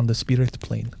on the spirit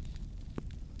plane?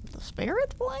 The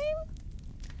spirit plane?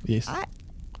 Yes.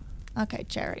 Okay,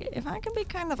 Cherry, if I can be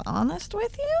kind of honest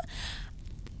with you,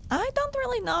 I don't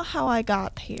really know how I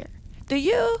got here. Do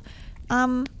you?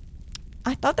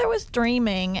 I thought there was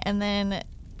dreaming, and then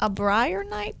a Briar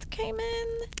Knight came in.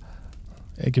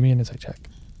 Hey, give me an insight check.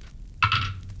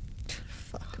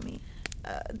 Fuck me.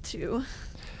 2.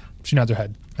 She nods her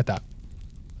head at that.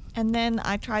 And then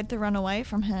I tried to run away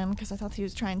from him because I thought he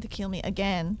was trying to kill me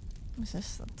again. This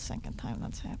is the second time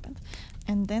that's happened.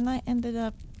 And then I ended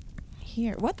up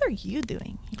here. What are you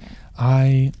doing here?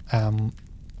 I am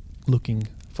looking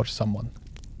for someone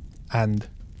and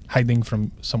hiding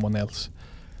from someone else.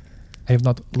 I have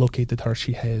not located her.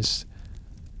 She has,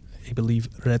 I believe,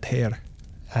 red hair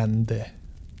and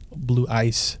blue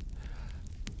eyes.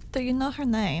 Do you know her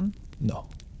name? No.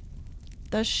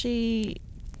 Does she...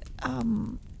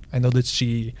 I know that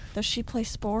she... Does she play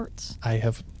sports? I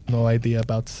have no idea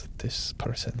about this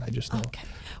person. I just know. Okay.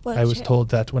 Well, I was told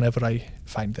that whenever I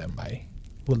find them, I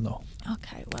will know.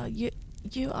 Okay. Well,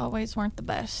 you always weren't the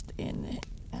best in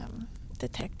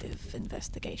detective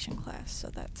investigation class, so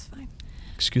that's fine.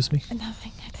 Excuse me?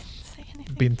 Nothing. I didn't say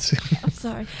anything. Beans. I'm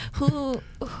sorry.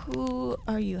 Who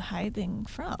are you hiding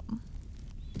from?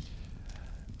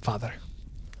 Father.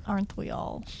 Aren't we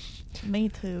all? Me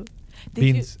too.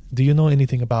 Beans, do you know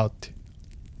anything about...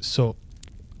 So,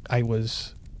 I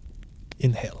was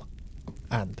in hell,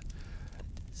 and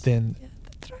then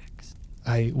that tracks.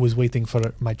 I was waiting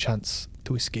for my chance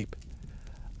to escape,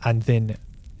 and then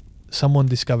someone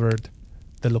discovered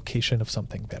the location of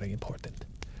something very important,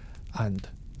 and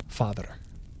Father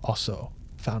also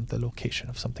found the location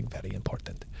of something very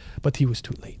important, but he was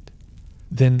too late.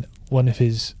 Then one of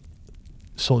his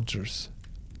soldiers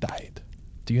died.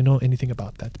 Do you know anything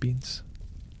about that, Beans?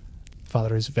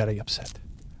 Father is very upset.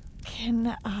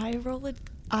 Can I roll it?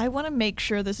 I want to make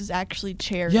sure this is actually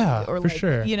Cherry. Yeah, or for like,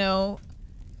 sure. You know,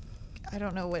 I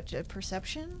don't know what,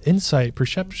 perception? Insight,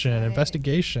 perception,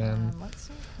 investigation. Let's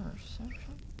see,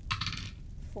 perception.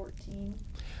 14.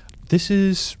 This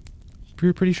is...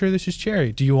 You're pretty sure this is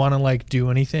Cherry. Do you want to, like, do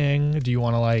anything? Do you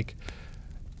want to, like,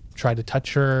 try to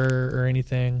touch her or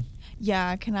anything?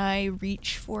 Yeah, can I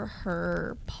reach for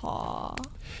her paw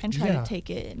and try to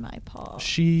take it in my paw?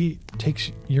 She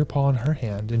takes your paw in her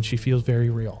hand, and she feels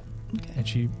very real. Okay. And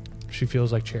she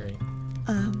feels like Cherry.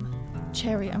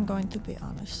 Cherry, I'm going to be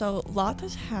honest. So, a lot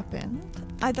has happened.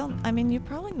 I mean, you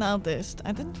probably know this.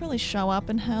 I didn't really show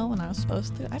up in hell when I was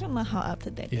supposed to. I don't know how up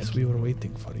to date. Yes, we were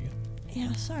waiting for you.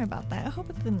 Yeah, sorry about that. I hope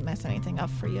it didn't mess anything up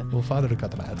for you. Well, Father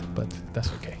got mad, but that's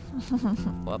okay.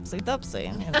 Whoopsie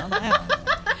dupsie, you know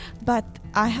that. But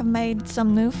I have made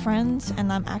some new friends,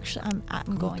 and I'm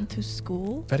going to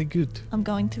school. Very good. I'm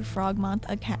going to Frogmont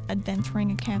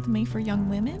Adventuring Academy for young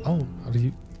women. Oh,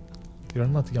 you're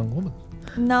not a young woman.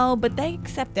 No, but they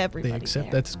accept everybody. They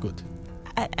accept, there. that's good.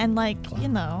 And like, you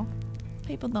know,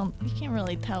 you can't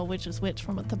really tell which is which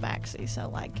from a tabaxi, so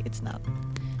like, it's not,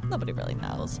 nobody really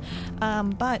knows.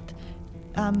 But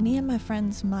me and my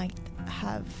friends might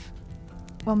have,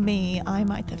 I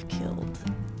might have killed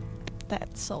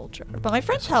that soldier. But my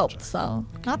friends helped, so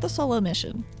not the solo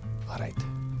mission. All right.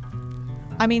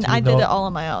 I mean, I did it all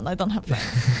on my own. I don't have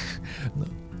friends.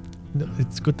 No,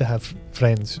 it's good to have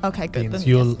friends. Okay, good. Then,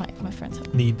 you'll my friends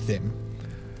help. need them,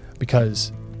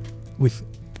 because with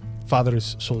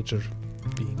Father's soldier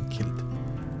being killed,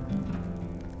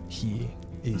 he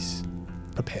is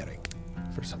preparing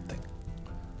for something.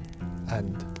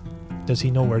 And does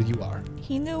he know where you are?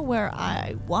 He knew where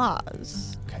I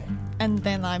was. Okay. And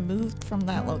then I moved from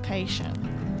that location.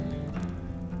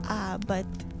 But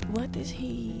what is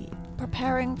he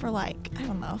preparing for? Like, I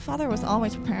don't know. Father was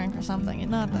always preparing for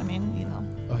something.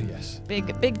 Oh, yes.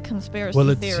 Big conspiracy Well,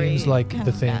 it theory seems like kind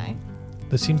the of thing. guy.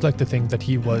 That seems like the thing that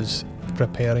he was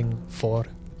preparing for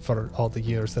all the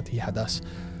years that he had us.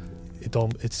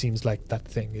 It seems like that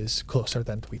thing is closer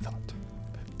than we thought.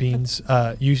 Beans,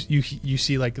 you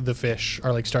see like the fish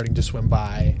are like starting to swim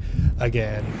by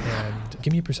again, and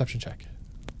give me a perception check.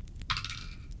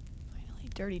 Finally,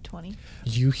 dirty 20.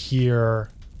 You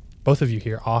hear, both of you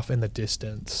hear off in the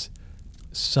distance,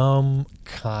 some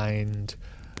kind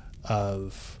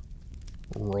of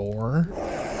roar,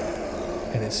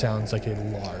 and it sounds like a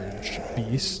large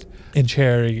beast. And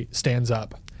Cherry stands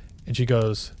up and she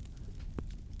goes,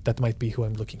 "That might be who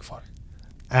I'm looking for."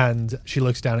 And she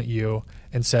looks down at you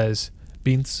and says,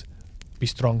 "Beans, be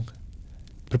strong.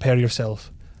 Prepare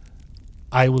yourself.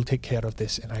 I will take care of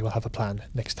this, and I will have a plan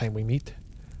next time we meet.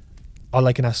 All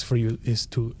I can ask for you is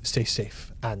to stay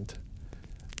safe and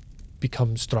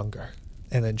become stronger."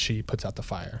 And then she puts out the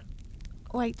fire.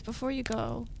 Wait, before you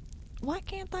go, why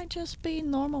can't I just be a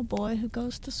normal boy who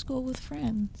goes to school with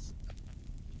friends?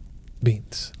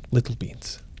 Beans, little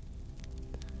Beans.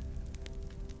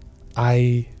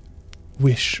 I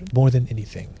wish more than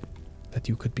anything that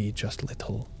you could be just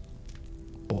little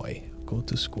boy, go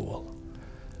to school,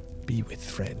 be with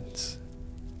friends.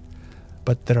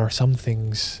 But there are some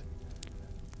things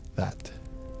that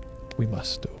we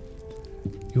must do.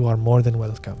 You are more than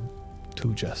welcome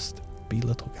to just be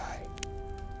little guy.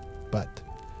 But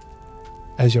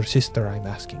as your sister, I'm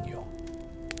asking you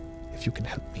if you can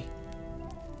help me.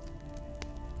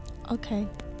 Okay.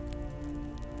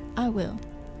 I will.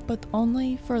 But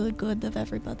only for the good of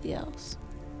everybody else.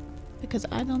 Because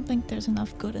I don't think there's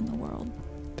enough good in the world.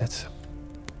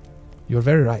 You're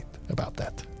very right about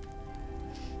that.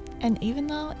 And even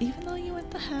though you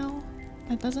went to hell,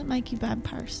 that doesn't make you a bad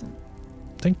person.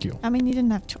 Thank you. I mean, you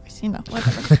didn't have choice,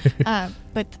 whatever.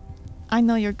 But I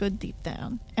know you're good deep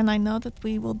down. And I know that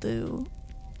we will do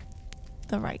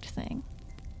the right thing.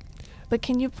 But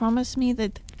can you promise me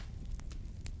that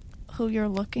who you're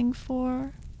looking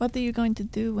for, what are you going to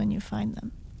do when you find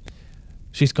them?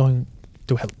 She's going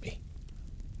to help me.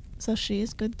 So she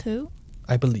is good too?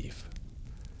 I believe.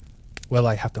 Well,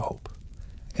 I have to hope.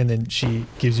 And then she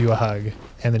gives you a hug,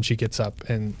 and then she gets up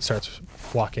and starts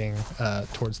walking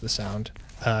towards the sound.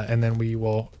 And then we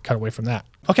will cut away from that.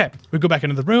 Okay, we go back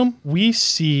into the room. We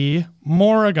see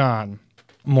Morrigan.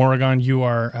 Morrigan, you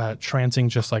are trancing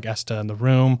just like Esta in the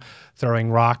room,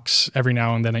 throwing rocks every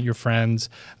now and then at your friends.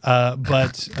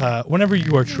 But whenever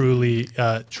you are truly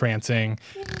trancing,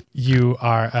 you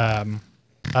are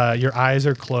your eyes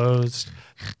are closed,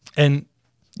 and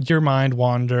your mind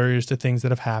wanders to things that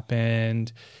have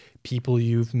happened, people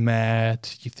you've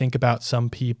met. You think about some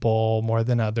people more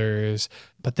than others,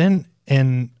 but then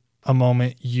in a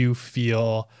moment you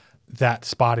feel that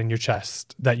spot in your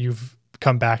chest that you've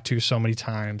come back to so many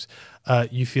times.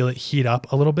 You feel it heat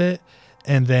up a little bit,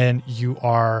 and then you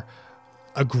are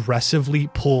aggressively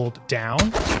pulled down,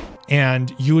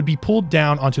 and you would be pulled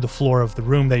down onto the floor of the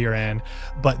room that you're in,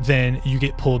 but then you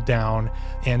get pulled down,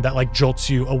 and that like jolts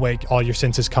you awake. All your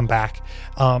senses come back,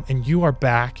 and you are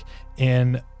back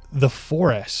in the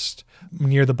forest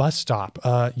near the bus stop.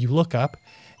 You look up,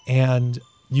 and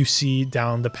you see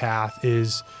down the path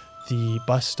is the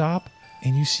bus stop,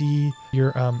 and you see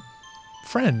your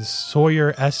friends,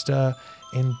 Sawyer, Esta,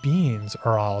 and Beans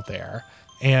are all there.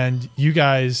 And you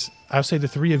guys, I would say the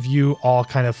three of you all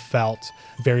kind of felt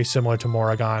very similar to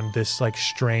Morrigan, this like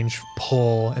strange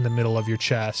pull in the middle of your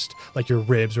chest, like your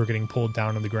ribs were getting pulled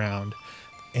down on the ground.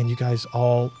 And you guys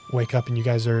all wake up and you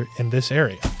guys are in this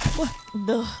area. What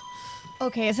the?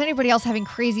 Okay, is anybody else having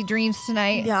crazy dreams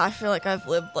tonight? Yeah, I feel like I've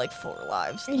lived like 4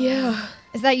 lives. Yeah.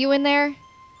 Is that you in there?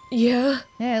 Yeah.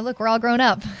 Yeah, look, we're all grown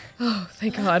up. Oh,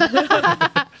 thank God.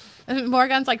 And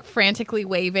Morgan's like frantically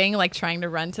waving, like trying to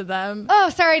run to them. Oh,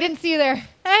 sorry, I didn't see you there.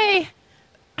 Hey,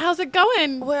 how's it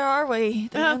going? Where are we?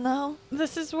 Do you know?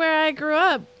 This is where I grew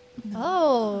up.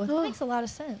 Oh, that makes a lot of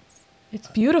sense. It's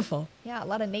beautiful. Yeah, a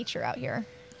lot of nature out here.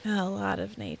 A lot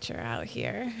of nature out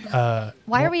here.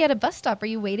 Why are we at a bus stop? Are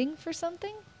you waiting for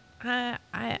something?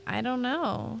 I don't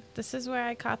know. This is where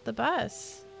I caught the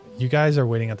bus. You guys are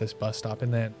waiting at this bus stop,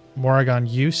 and then Morrigan,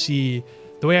 you see,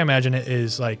 the way I imagine it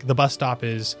is like the bus stop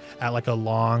is at like a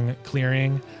long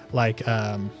clearing, like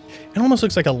it almost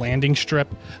looks like a landing strip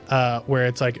where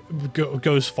it's like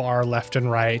goes far left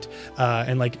and right,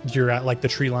 and like you're at like the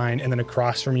tree line, and then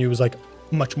across from you is like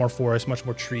much more forest, much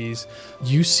more trees.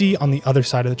 You see on the other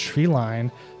side of the tree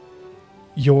line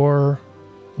your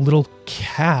little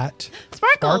cat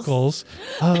Sparkles.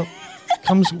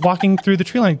 comes walking through the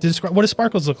tree line. What does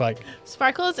Sparkles look like?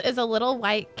 Sparkles is a little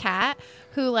white cat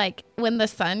who, like, when the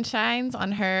sun shines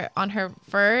on her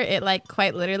fur, it like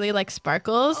quite literally like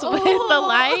sparkles with the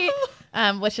light.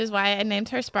 Which is why I named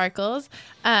her Sparkles.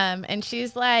 And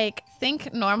she's like,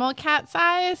 think normal cat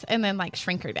size and then like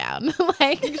shrink her down.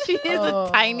 Like she is a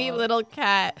tiny little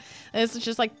cat. It's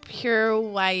just like pure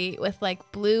white with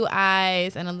like blue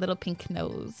eyes and a little pink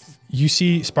nose. You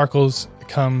see Sparkles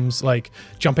comes like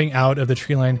jumping out of the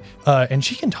tree line, and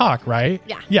she can talk, right?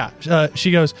 Yeah. Yeah.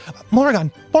 She goes,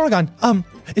 Morrigan,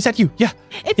 is that you? Yeah.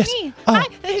 It's yes. me.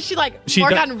 Hi. She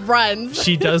Morgan runs.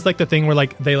 She does like the thing where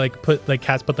like they like put like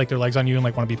cats put like their legs on you and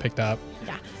like want to be picked up.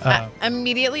 Yeah.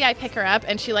 Immediately I pick her up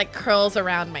and she like curls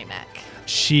around my neck.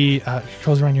 She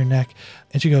curls around your neck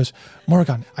and she goes,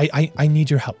 Morrigan, I need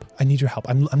your help.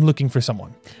 I'm looking for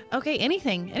someone. Okay,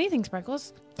 anything,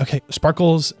 Sparkles. Okay,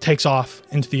 Sparkles takes off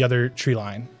into the other tree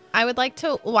line. I would like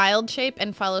to wild shape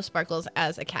and follow Sparkles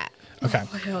as a cat. Okay.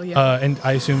 Oh, hell yeah. And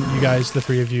I assume you guys, the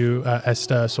three of you,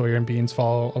 Esta, Sawyer, and Beans,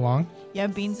 follow along? Yeah,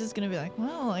 Beans is going to be like,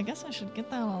 well, I guess I should get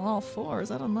down on all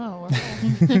fours. I don't know.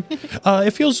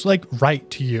 It feels like right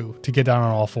to you to get down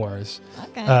on all fours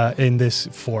in this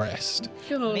forest.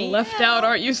 Feeling a little left out,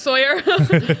 aren't you, Sawyer?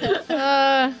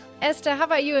 Esta, how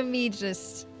about you and me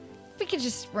we could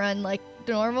just run like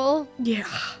normal? Yeah.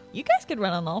 You guys could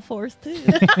run on all fours, too.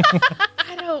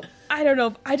 I don't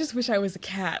know. I just wish I was a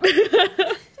cat.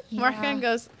 Morgan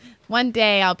goes, one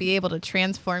day I'll be able to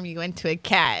transform you into a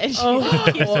cat. And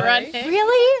she keeps boy. running.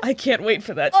 Really? I can't wait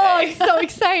for that day. Oh, I'm so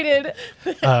excited.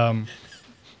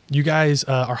 You guys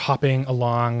are hopping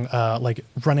along, like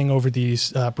running over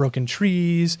these broken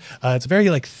trees. It's a very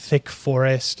like thick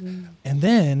forest. And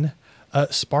then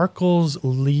Sparkles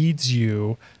leads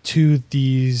you to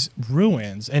these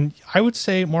ruins. And I would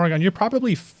say, Morgan, you're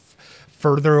probably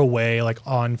further away, like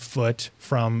on foot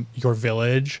from your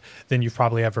village than you've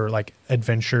probably ever like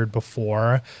adventured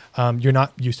before. You're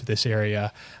not used to this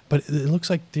area, but it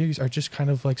looks like these are just kind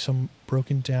of like some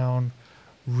broken down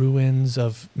ruins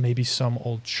of maybe some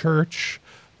old church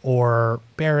or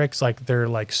barracks. Like they're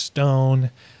like stone.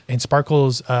 And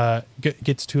Sparkles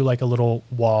gets to like a little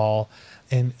wall,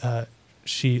 and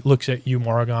she looks at you,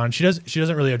 Morrigan. She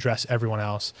doesn't really address everyone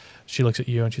else. She looks at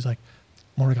you and she's like,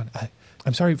 Morrigan,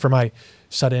 I'm sorry for my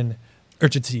sudden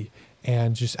urgency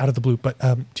and just out of the blue, but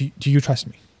do you trust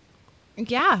me?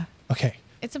 Yeah. Okay.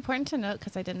 It's important to note,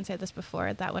 because I didn't say this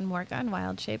before, that when Morgan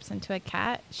wild shapes into a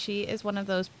cat, she is one of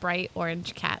those bright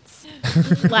orange cats.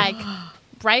 Like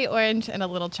bright orange and a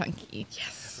little chunky.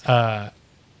 Yes. Are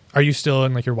you still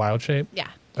in like your wild shape? Yeah.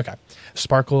 Okay.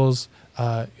 Sparkles,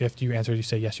 if you answer, you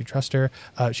say yes, you trust her.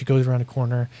 She goes around a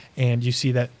corner and you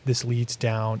see that this leads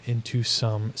down into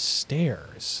some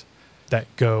stairs that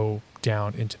go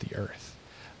down into the earth.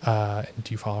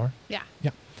 Do you follow her? Yeah.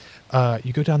 Yeah.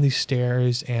 You go down these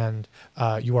stairs and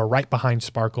you are right behind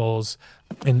Sparkles,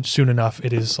 and soon enough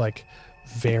it is like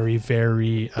very,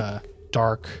 very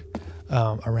dark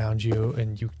around you,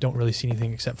 and you don't really see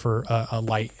anything except for a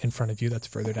light in front of you that's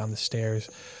further down the stairs.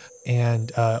 And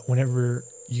whenever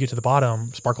you get to the bottom,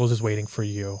 Sparkles is waiting for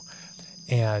you.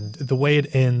 And the way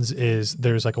it ends is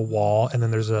there's like a wall, and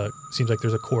then seems like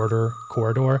there's a corridor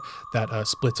that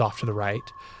splits off to the right.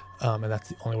 And that's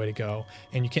the only way to go.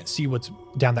 And you can't see what's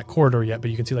down that corridor yet,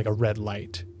 but you can see like a red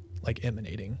light like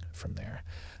emanating from there.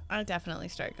 I definitely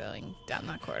start going down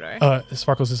that corridor.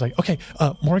 Sparkles is like, okay,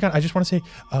 Morgan, I just want to say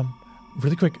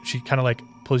really quick. She kind of like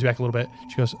pulls you back a little bit.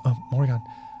 She goes, Morgan,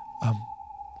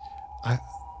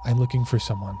 I'm looking for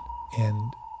someone.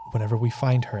 And whenever we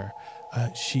find her,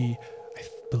 I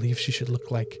believe she should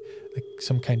look like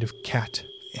some kind of cat,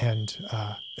 and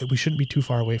we shouldn't be too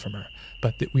far away from her.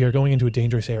 But we are going into a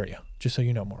dangerous area, just so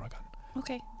you know, Morgan.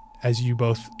 Okay. As you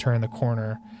both turn the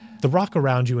corner, the rock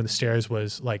around you and the stairs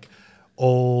was like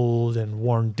old and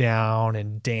worn down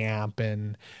and damp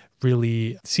and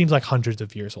really seems like hundreds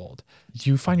of years old.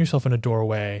 You find yourself in a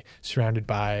doorway surrounded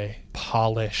by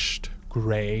polished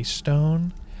gray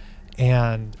stone.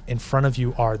 And in front of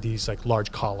you are these like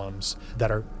large columns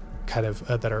that are kind of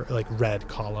that are like red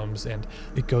columns, and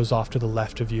it goes off to the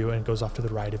left of you and goes off to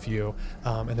the right of you,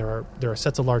 and there are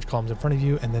sets of large columns in front of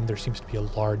you, and then there seems to be a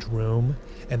large room,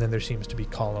 and then there seems to be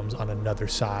columns on another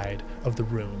side of the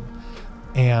room,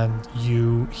 and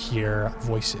you hear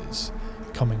voices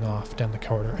coming off down the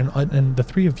corridor, and the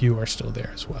three of you are still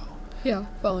there as well. Yeah,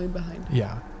 following behind.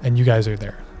 Yeah, and you guys are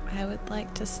there. I would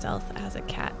like to stealth as a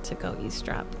cat to go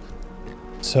eavesdrop.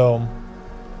 So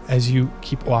as you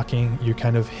keep walking, you're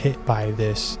kind of hit by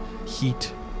this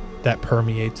heat that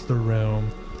permeates the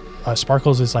room.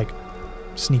 Sparkles is like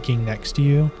sneaking next to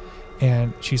you,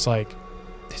 and she's like,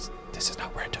 this is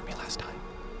not where it took me last time.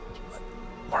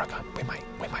 Morrigan, we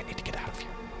might need to get out of here.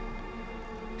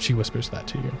 She whispers that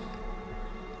to you.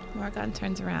 Morrigan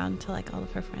turns around to like all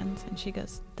of her friends and she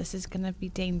goes, "This is gonna be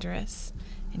dangerous,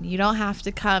 and you don't have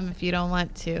to come if you don't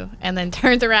want to." And then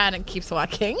turns around and keeps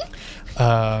walking.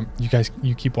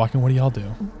 You keep walking. What do y'all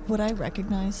do? Would I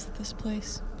recognize this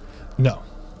place? No.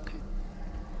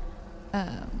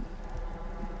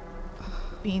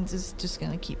 Beans is just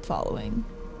gonna keep following,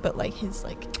 but like his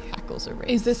like hackles are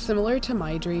raised. Is this similar to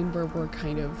my dream where we're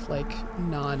kind of like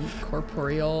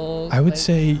non-corporeal? I would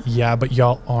say yeah, but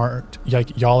y'all aren't.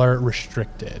 Like y'all are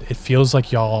restricted. It feels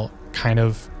like y'all kind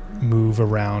of move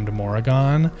around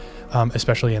Morrigan,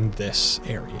 especially in this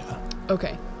area.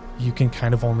 Okay. You can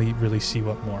kind of only really see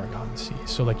what Morrigan sees.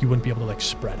 So like you wouldn't be able to like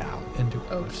spread out and do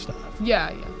other stuff.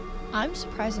 Yeah. I'm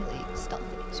surprisingly stealthy,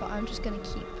 so I'm just gonna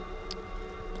keep.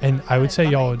 And I would say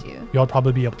y'all you. would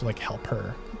probably be able to like help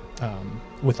her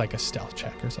with like a stealth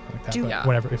check or something like that.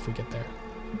 Whenever if we get there.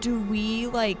 Do we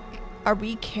like? Are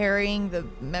we carrying the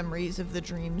memories of the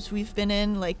dreams we've been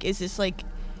in? Like, is this like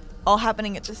all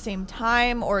happening at the same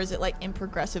time, or is it like in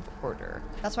progressive order?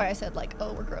 That's why I said like,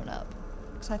 oh, we're grown up,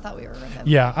 because I thought we were remembering.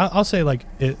 Yeah, I'll say like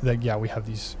we have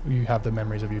these. You have the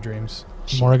memories of your dreams.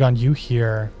 Morrigan, you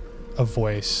hear a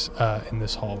voice in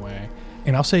this hallway.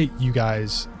 And I'll say you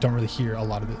guys don't really hear a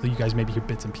lot of it. You guys maybe hear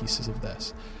bits and pieces of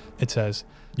this. It says,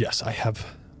 "Yes, I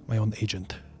have my own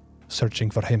agent searching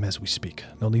for him as we speak.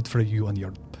 No need for you and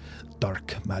your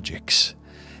dark magics."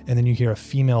 And then you hear a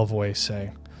female voice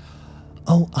say,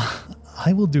 "Oh,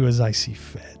 I will do as I see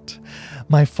fit.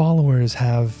 My followers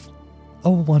have a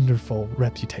wonderful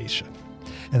reputation."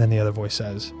 And then the other voice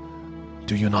says,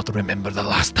 "Do you not remember the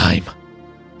last time?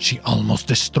 She almost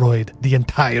destroyed the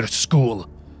entire school.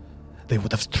 They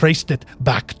would have traced it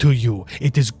back to you.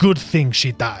 It is good thing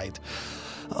she died."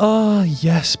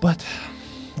 Yes, but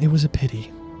it was a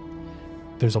pity."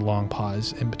 There's a long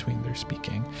pause in between their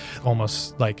speaking,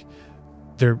 almost like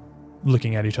they're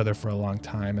looking at each other for a long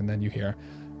time, and then you hear,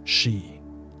 She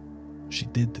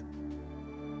did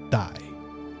die,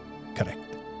 correct?"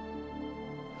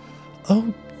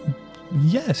 "Oh,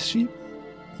 yes, she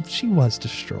was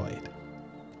destroyed."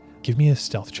 Give me a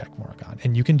stealth check, Morrigan.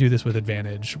 And you can do this with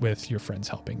advantage with your friends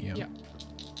helping you. Yeah.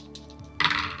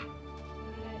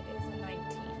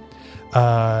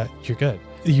 You're good.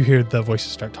 You hear the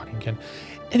voices start talking again.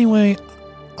 "Anyway,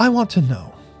 I want to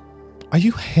know, are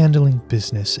you handling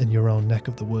business in your own neck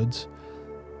of the woods?"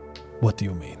 "What do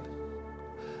you mean?"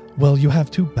 "Well, you have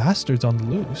two bastards on the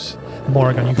loose."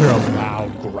 Morrigan, you hear a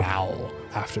loud growl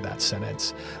after that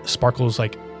sentence. Sparkles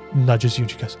like nudges you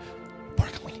and she goes,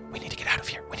 "Morrigan, we need to get out of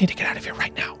here. We need to get out of here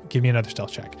right now." Give me another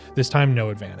stealth check. This time, no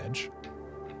advantage.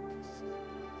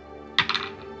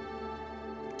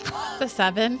 The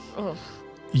 7. Ugh.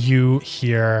 You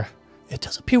hear, "It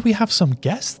does appear we have some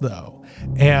guests, though."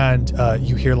 And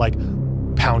you hear like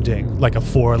pounding, like a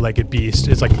four-legged beast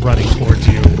is like running towards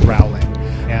you, growling.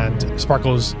 And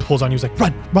Sparkles pulls on you, he's like,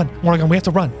 run, Morrigan, we have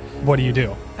to run." What do you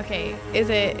do? Okay, is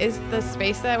the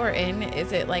space that we're in,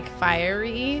 is it like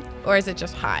fiery or is it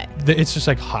just hot? It's just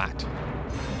like hot.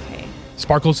 Okay.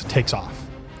 Sparkles takes off.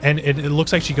 And it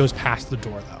looks like she goes past the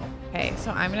door, though. Okay,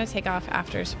 so I'm going to take off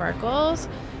after Sparkles,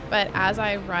 but as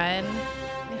I run,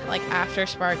 like after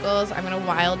Sparkles, I'm going to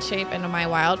wild shape into my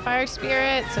wildfire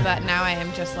spirit so that now I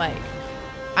am just like,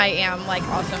 I am like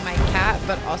also my cat,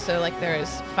 but also like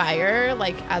there's fire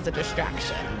like as a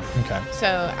distraction. Okay.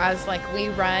 So as like we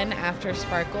run after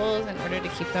Sparkles in order to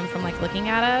keep them from like looking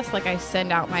at us, like I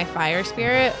send out my fire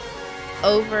spirit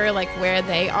over like where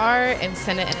they are and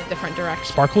send it in a different direction.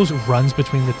 Sparkles runs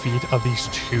between the feet of these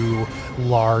two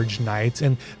large knights,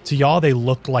 and to y'all they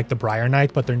look like the Briar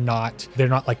Knight, but they're not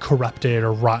like corrupted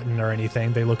or rotten or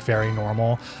anything. They look very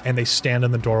normal, and they stand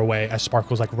in the doorway as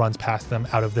Sparkles like runs past them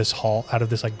out of this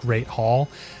like great hall.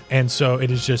 And so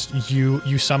it is just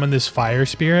you summon this fire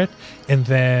spirit, and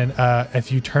then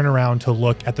if you turn around to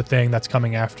look at the thing that's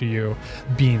coming after you,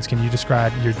 Beans, can you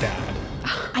describe your dad?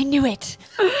 I knew it.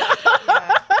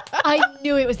 I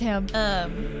knew it was him.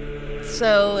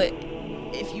 So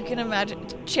if you can imagine,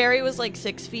 Cherry was like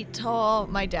 6 feet tall.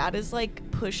 My dad is like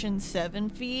pushing 7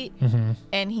 feet,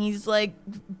 and he's like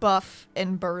buff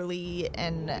and burly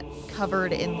and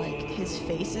covered in like his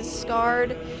face is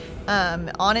scarred.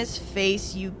 On his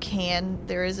face,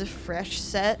 there is a fresh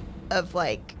set of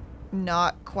like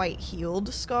not quite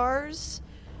healed scars.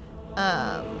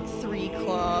 3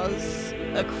 claws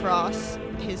across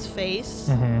his face,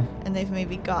 and they've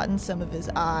maybe gotten some of his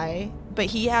eye, but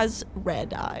he has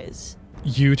red eyes.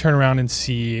 You turn around and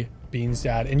see Bean's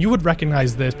dad, and you would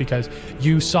recognize this because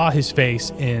you saw his face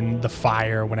in the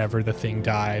fire whenever the thing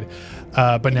died,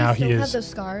 but now he still is have those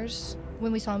scars.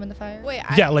 when we saw him in the fire? Wait,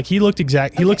 Yeah, like he looks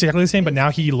exactly the same, but now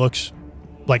he looks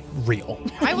like real.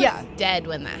 I was dead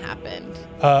when that happened.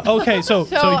 Okay, so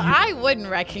I wouldn't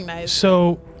recognize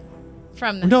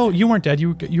from the no, you weren't dead.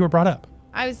 You were brought up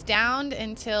I was downed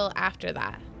until after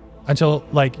that. until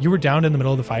like you were down in the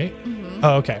middle of the fight. Mm-hmm.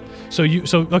 Oh, okay. So you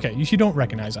don't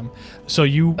recognize him. So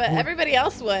you. But everybody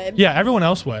else would. Yeah, everyone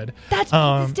else would. That's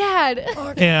his dad.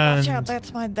 And Watch out,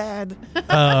 that's my dad.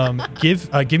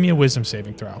 give me a wisdom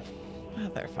saving throw.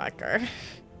 Motherfucker.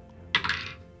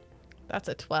 That's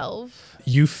a 12.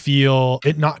 You feel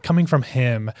it not coming from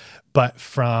him, but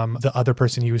from the other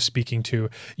person he was speaking to.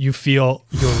 You feel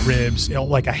your ribs,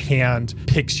 like a hand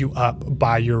picks you up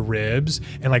by your ribs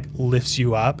and like lifts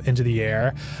you up into the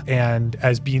air. And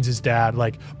as Beans' dad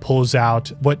like pulls out,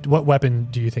 what weapon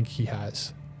do you think he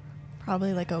has?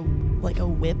 Probably like a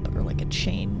whip or like a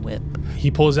chain whip.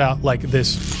 He pulls out like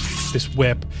this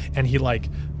whip and he like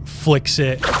flicks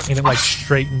it and it like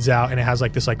straightens out and it has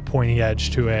like this like pointy edge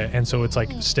to it, and so it's like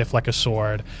stiff like a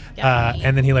sword.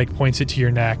 And then he like points it to your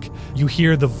neck. You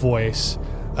hear the voice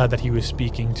that he was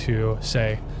speaking to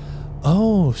say,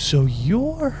 "Oh, so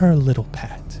you're her little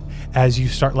pet," as you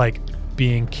start like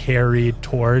being carried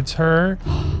towards her,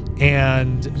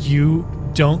 and you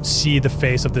don't see the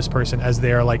face of this person as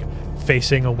they're like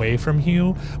facing away from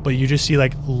you, but you just see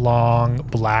like long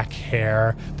black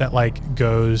hair that like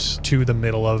goes to the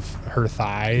middle of her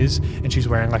thighs, and she's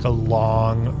wearing like a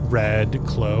long red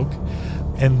cloak.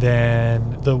 And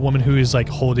then the woman who is like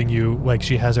holding you, like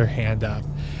she has her hand up,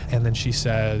 and then she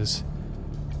says,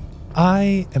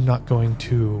 "I am not going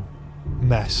to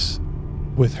mess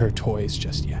with her toys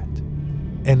just yet."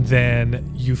 And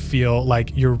then you feel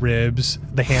like your ribs,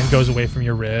 the hand goes away from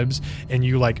your ribs, and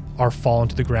you like are falling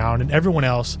to the ground, and everyone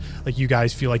else, like you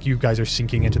guys feel like you guys are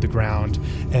sinking into the ground.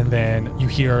 And then you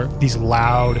hear these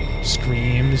loud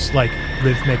screams, like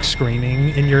rhythmic screaming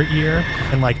in your ear,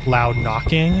 and like loud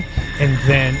knocking. And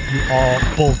then you all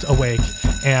bolt awake,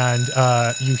 and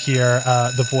you hear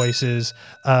the voices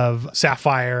of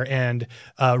Sapphire and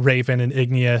Raven and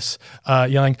Igneous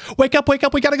yelling, "Wake up, wake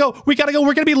up, we gotta go, we're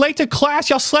gonna be late to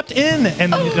class, y'all slept in."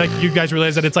 And like you guys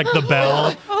realize that it's like the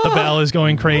bell is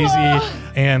going crazy,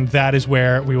 and that is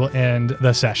where we will end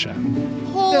the session.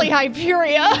 Holy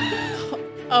Hyperia.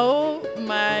 Oh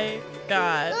my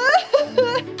god.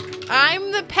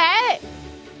 I'm the pet.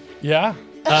 Yeah.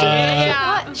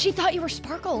 She thought you were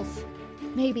Sparkles.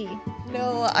 Maybe.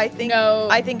 No, I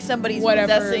think somebody's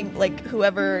possessing, like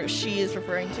whoever she is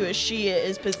referring to as she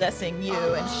is possessing you,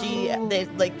 and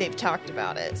they've talked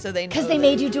about it, so they know. Because they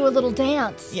made you do a little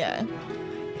dance. Yeah.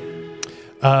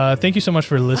 Thank you so much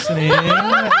for listening.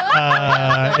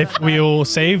 If we will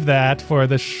save that for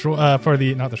the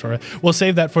we'll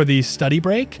save that for the study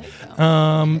break.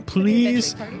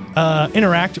 Please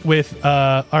interact with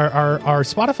our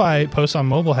Spotify posts on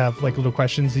mobile. Have like little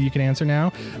questions that you can answer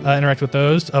now. Interact with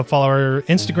those. Follow our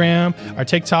Instagram, our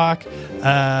TikTok.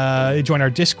 Join our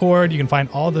Discord. You can find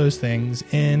all those things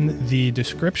in the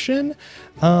description.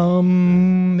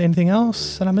 Anything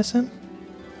else that I'm missing?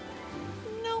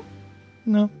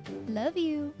 No. Love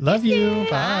you. Love you.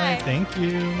 Bye. Thank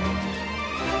you.